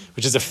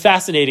 which is a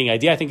fascinating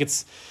idea. I think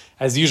it's,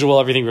 as usual,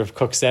 everything Rav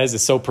Kook says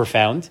is so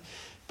profound,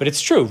 but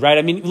it's true, right?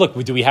 I mean,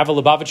 look, do we have a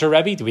Lubavitcher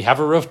Rebbe? Do we have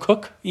a Rav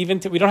Kook? We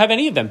don't have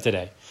any of them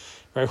today.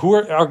 Right? Who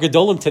are our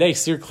Gedolim today?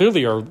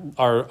 Clearly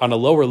are on a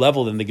lower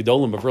level than the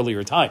Gedolim of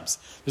earlier times.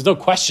 There's no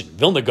question.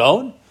 Vilna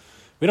Gaon?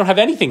 We don't have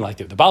anything like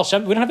that. The Baal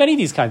Shem, we don't have any of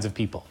these kinds of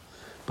people.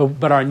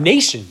 But our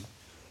nation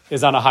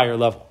is on a higher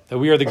level. That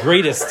we are the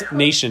greatest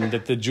nation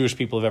that the Jewish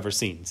people have ever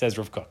seen, says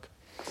Rav Kook.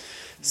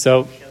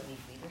 So,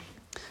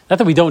 not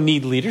that we don't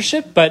need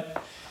leadership,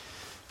 but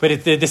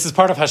this is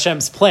part of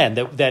Hashem's plan,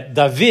 that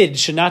David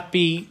should not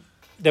be,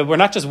 that we're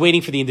not just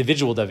waiting for the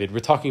individual David, we're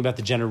talking about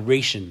the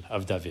generation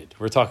of David.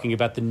 We're talking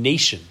about the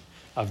nation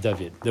of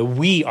David. That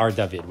we are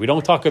David. We're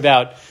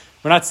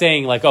not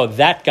saying like, oh,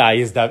 that guy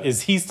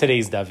he's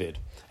today's David,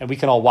 and we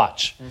can all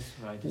watch. That's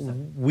right.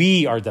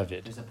 We are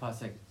David. There's a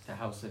pasuk, the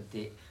house of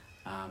the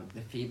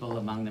feeble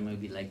among them will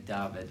be like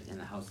David, and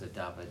the house of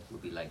David will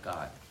be like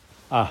God.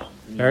 Ah,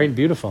 very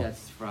beautiful.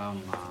 That's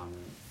from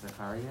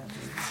Zechariah,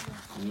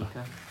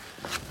 Micah.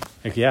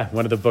 Yeah,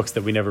 one of the books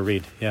that we never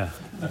read. Yeah,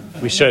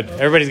 we should.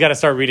 Everybody's got to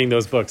start reading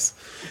those books.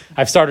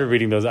 I've started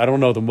reading those. I don't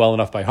know them well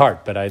enough by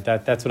heart, but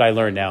that's what I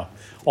learned now.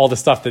 All the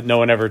stuff that no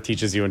one ever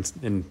teaches you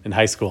in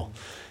high school.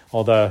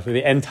 All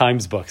the end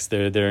times books.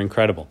 They're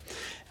incredible.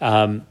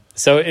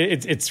 So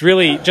it's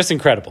really just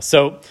incredible.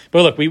 So,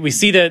 but look, we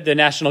see the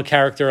national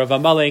character of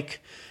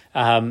Amalek,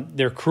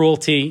 their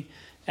cruelty,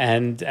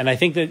 and I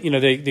think that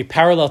the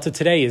parallel to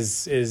today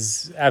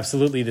is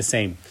absolutely the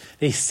same.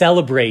 They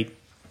celebrate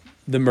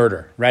the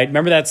murder, right?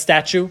 Remember that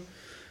statue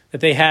that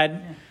they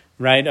had,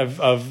 right?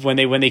 Of when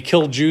they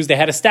killed Jews, they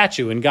had a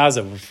statue in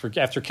Gaza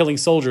after killing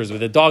soldiers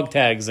with the dog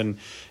tags, and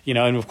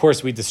of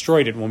course we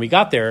destroyed it when we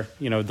got there,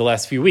 the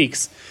last few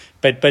weeks.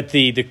 But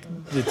the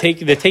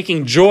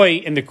taking joy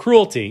in the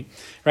cruelty,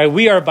 right?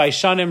 We are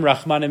Baishanim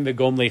Rachmanim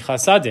Begomlei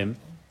Chasadim,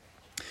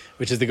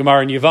 which is the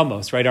Gemara in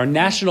Yevamos, right? Our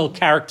national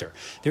character.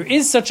 There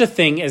is such a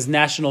thing as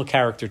national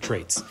character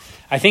traits.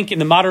 I think in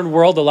the modern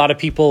world, a lot of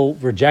people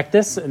reject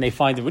this, and they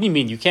find that, what do you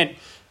mean? You can't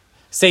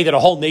say that a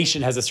whole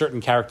nation has a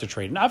certain character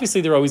trait. And obviously,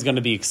 there are always going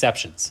to be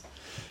exceptions,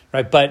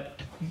 right? But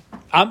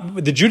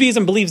the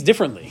Judaism believes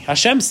differently.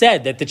 Hashem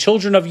said that the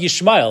children of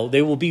Yishmael,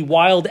 they will be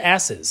wild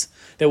asses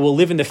that will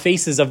live in the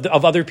faces of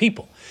other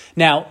people.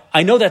 Now,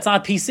 I know that's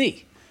not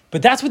PC,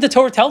 but that's what the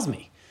Torah tells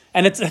me.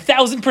 And it's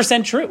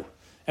 1,000% true.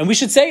 And we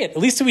should say it, at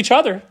least to each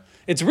other.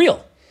 It's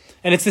real.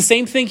 And it's the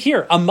same thing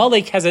here.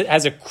 Amalek has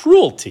a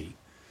cruelty.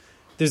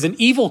 There's an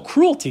evil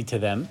cruelty to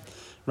them,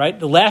 right?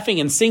 The laughing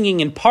and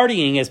singing and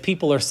partying as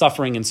people are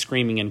suffering and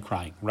screaming and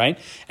crying, right?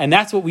 And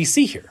that's what we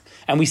see here.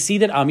 And we see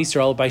that Am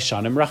Yisrael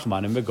Baishanim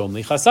Rachmanim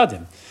Begomli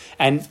Chasadim.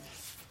 And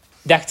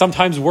that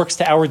sometimes works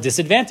to our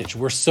disadvantage.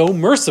 We're so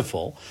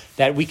merciful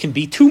that we can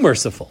be too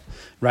merciful,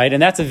 right?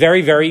 And that's a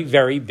very, very,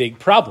 very big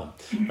problem,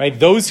 right?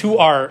 Those who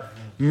are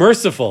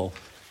merciful,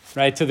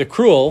 right, to the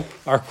cruel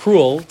are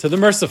cruel to the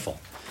merciful.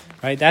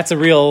 Right, that's a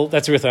real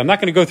thing. I'm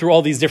not going to go through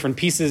all these different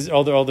pieces,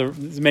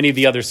 many of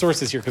the other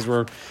sources here, because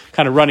we're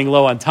kind of running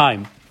low on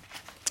time.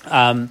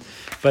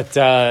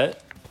 But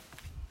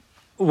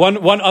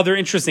one other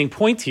interesting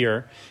point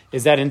here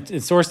is that in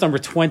source number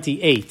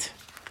 28,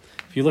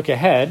 if you look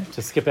ahead,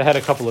 to skip ahead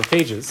a couple of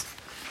pages,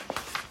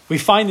 we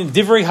find in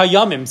Divrei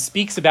Hayamim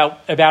speaks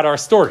about our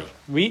story.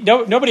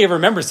 Nobody ever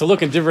remembers to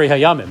look in Divrei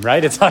Hayamim,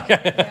 right? It's like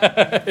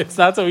it's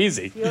not so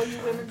easy. The OU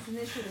Women's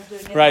Initiative is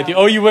doing it. Right, the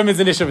OU Women's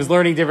Initiative is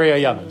learning Divrei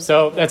Hayamim.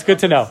 So that's good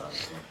to know.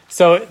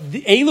 So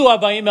Elu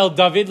Abayim El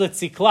David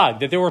Letziklag,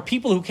 that there were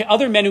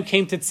other men who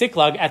came to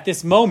Tziklag at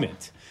this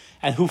moment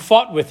and who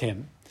fought with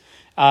him,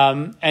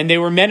 and they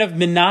were men of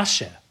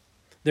Menashe.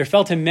 There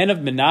fell to men of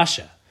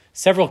Menashe,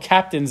 several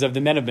captains of the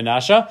men of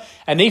Menashe,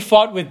 and they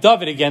fought with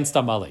David against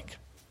Amalek,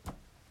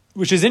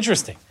 which is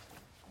interesting.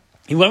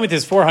 He went with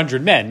his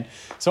 400 men.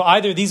 So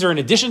either these are in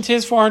addition to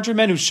his 400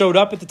 men who showed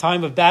up at the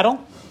time of battle,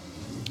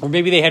 or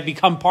maybe they had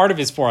become part of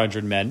his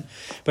 400 men.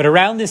 But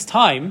around this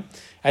time,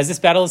 as this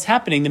battle is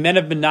happening, the men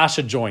of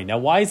Menashe join. Now,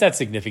 why is that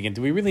significant?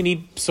 Do we really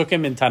need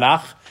psukim in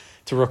Tanakh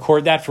to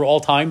record that for all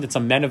time, that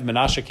some men of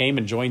Menashe came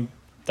and joined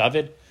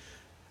David?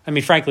 I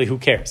mean, frankly, who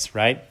cares,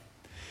 right?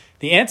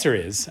 The answer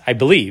is, I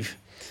believe,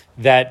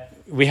 that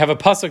we have a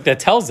pasuk that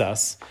tells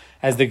us,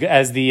 as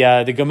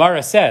the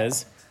Gemara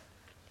says,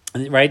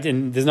 right,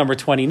 in this number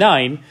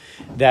 29,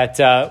 that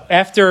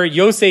after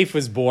Yosef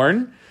was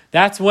born,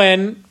 that's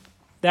when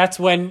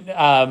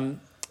Yaakov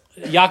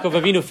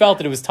Avinu felt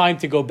that it was time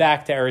to go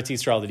back to Eretz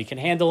Yisrael, that he can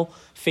handle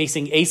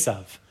facing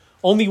Esav.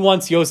 Only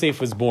once Yosef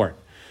was born.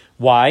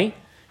 Why?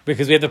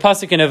 Because we have the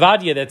pasuk in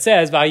Avadia that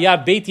says,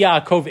 "Va'aya Beit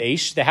Yaakov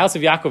Eish," the house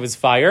of Yaakov is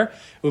fire,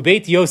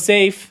 "Ubeit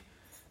Yosef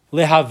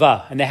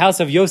lehava," and the house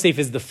of Yosef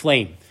is the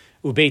flame,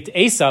 "Ubeit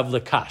Esav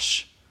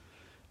lekash,"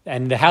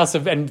 and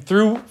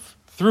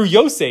through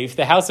Yosef,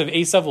 the house of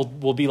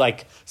Esav will be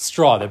like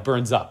straw that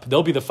burns up.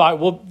 They'll be the fire.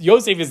 Well,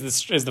 Yosef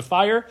is the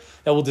fire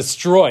that will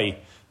destroy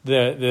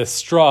the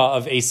straw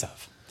of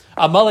Esav.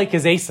 Amalek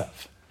is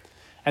Esav.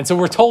 And so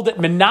we're told that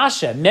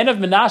Menashe, men of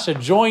Menashe,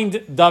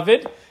 joined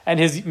David and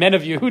his men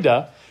of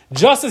Yehuda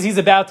just as he's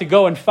about to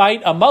go and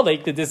fight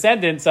Amalek, the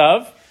descendants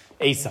of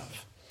Esav.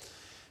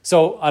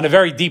 So on a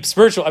very deep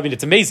spiritual,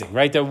 it's amazing,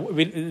 right? That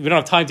we don't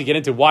have time to get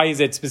into why is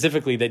it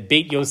specifically that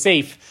Beit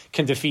Yosef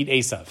can defeat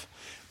Esav.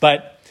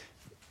 But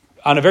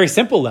on a very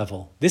simple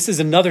level, this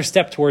is another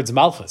step towards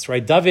Malchus,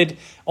 right? David,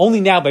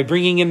 only now by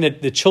bringing in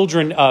the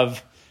children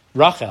of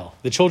Rachel,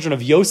 the children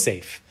of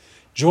Yosef,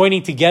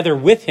 joining together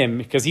with him,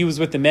 because he was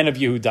with the men of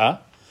Yehuda,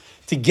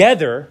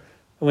 together,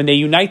 when they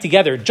unite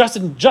together, just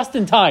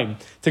in time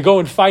to go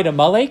and fight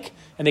Amalek,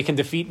 and they can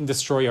defeat and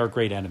destroy our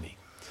great enemy.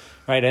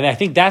 Right? And I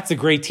think that's a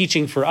great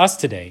teaching for us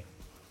today,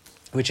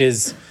 which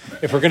is,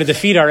 if we're going to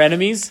defeat our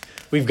enemies,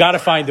 we've got to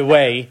find a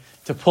way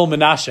to pull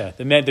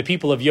Menashe, the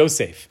people of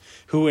Yosef,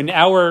 who in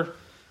our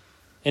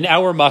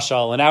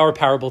mashal, in our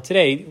parable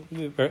today,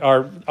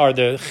 are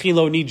the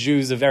Chiloni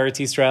Jews of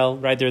Eretz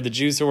Yisrael, right? They're the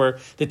Jews who are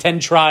the 10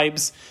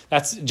 tribes.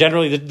 That's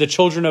generally the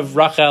children of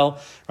Rachel,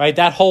 right?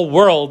 That whole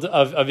world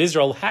of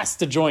Israel has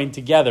to join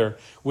together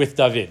with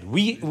David.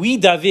 We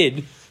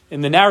David,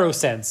 in the narrow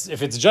sense,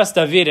 if it's just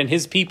David and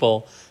his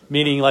people,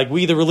 meaning like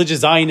we the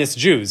religious Zionist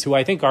Jews, who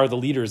I think are the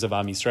leaders of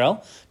Am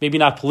Yisrael, maybe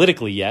not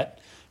politically yet,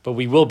 but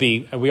we will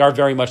be, and we are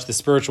very much the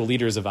spiritual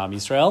leaders of Am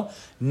Yisrael.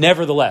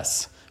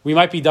 Nevertheless, we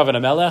might be David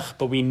HaMelech,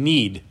 but we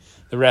need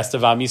the rest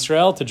of Am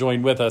Yisrael to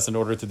join with us in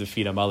order to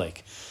defeat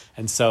Amalek.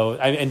 And so,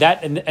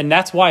 and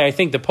that's why I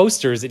think the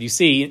posters that you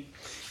see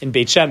in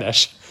Beit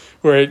Shemesh,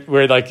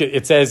 where like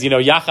it says,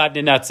 Yachad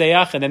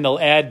Ninatzeach, and then they'll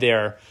add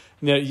there,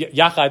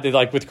 Yachad, they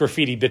like with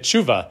graffiti,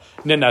 B'tshuva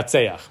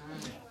Ninatzeach.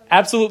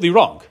 Absolutely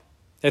wrong.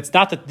 It's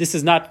not that this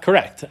is not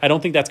correct. I don't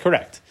think that's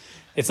correct.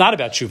 It's not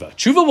about tshuva.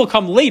 Tshuva will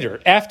come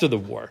later, after the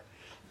war.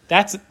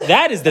 That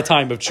is the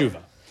time of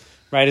tshuva.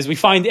 Right, as we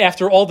find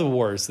after all the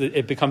wars,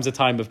 it becomes a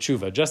time of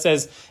tshuva. Just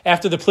as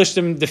after the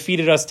Plishtim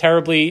defeated us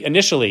terribly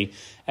initially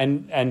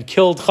and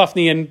killed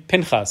Chafni and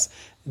Pinchas,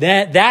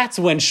 that's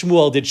when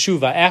Shmuel did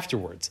tshuva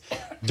afterwards.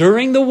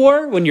 During the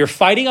war, when you're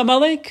fighting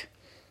Amalek,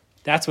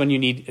 that's when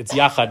it's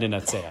Yachad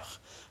Ninatzeach.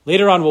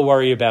 Later on, we'll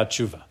worry about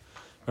tshuva.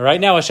 But right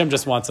now, Hashem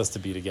just wants us to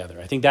be together.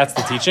 I think that's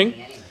the teaching.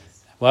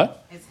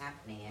 What? It's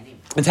happening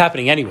anyways. It's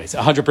happening anyways,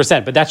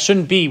 100%. But that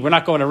shouldn't be, we're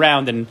not going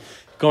around and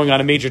going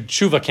on a major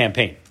tshuva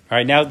campaign. All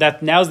right,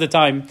 now's the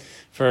time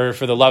for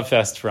the love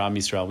fest for Am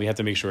Yisrael. We have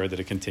to make sure that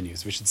it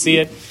continues. We should see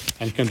it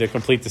and the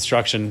complete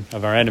destruction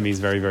of our enemies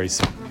very, very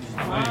soon.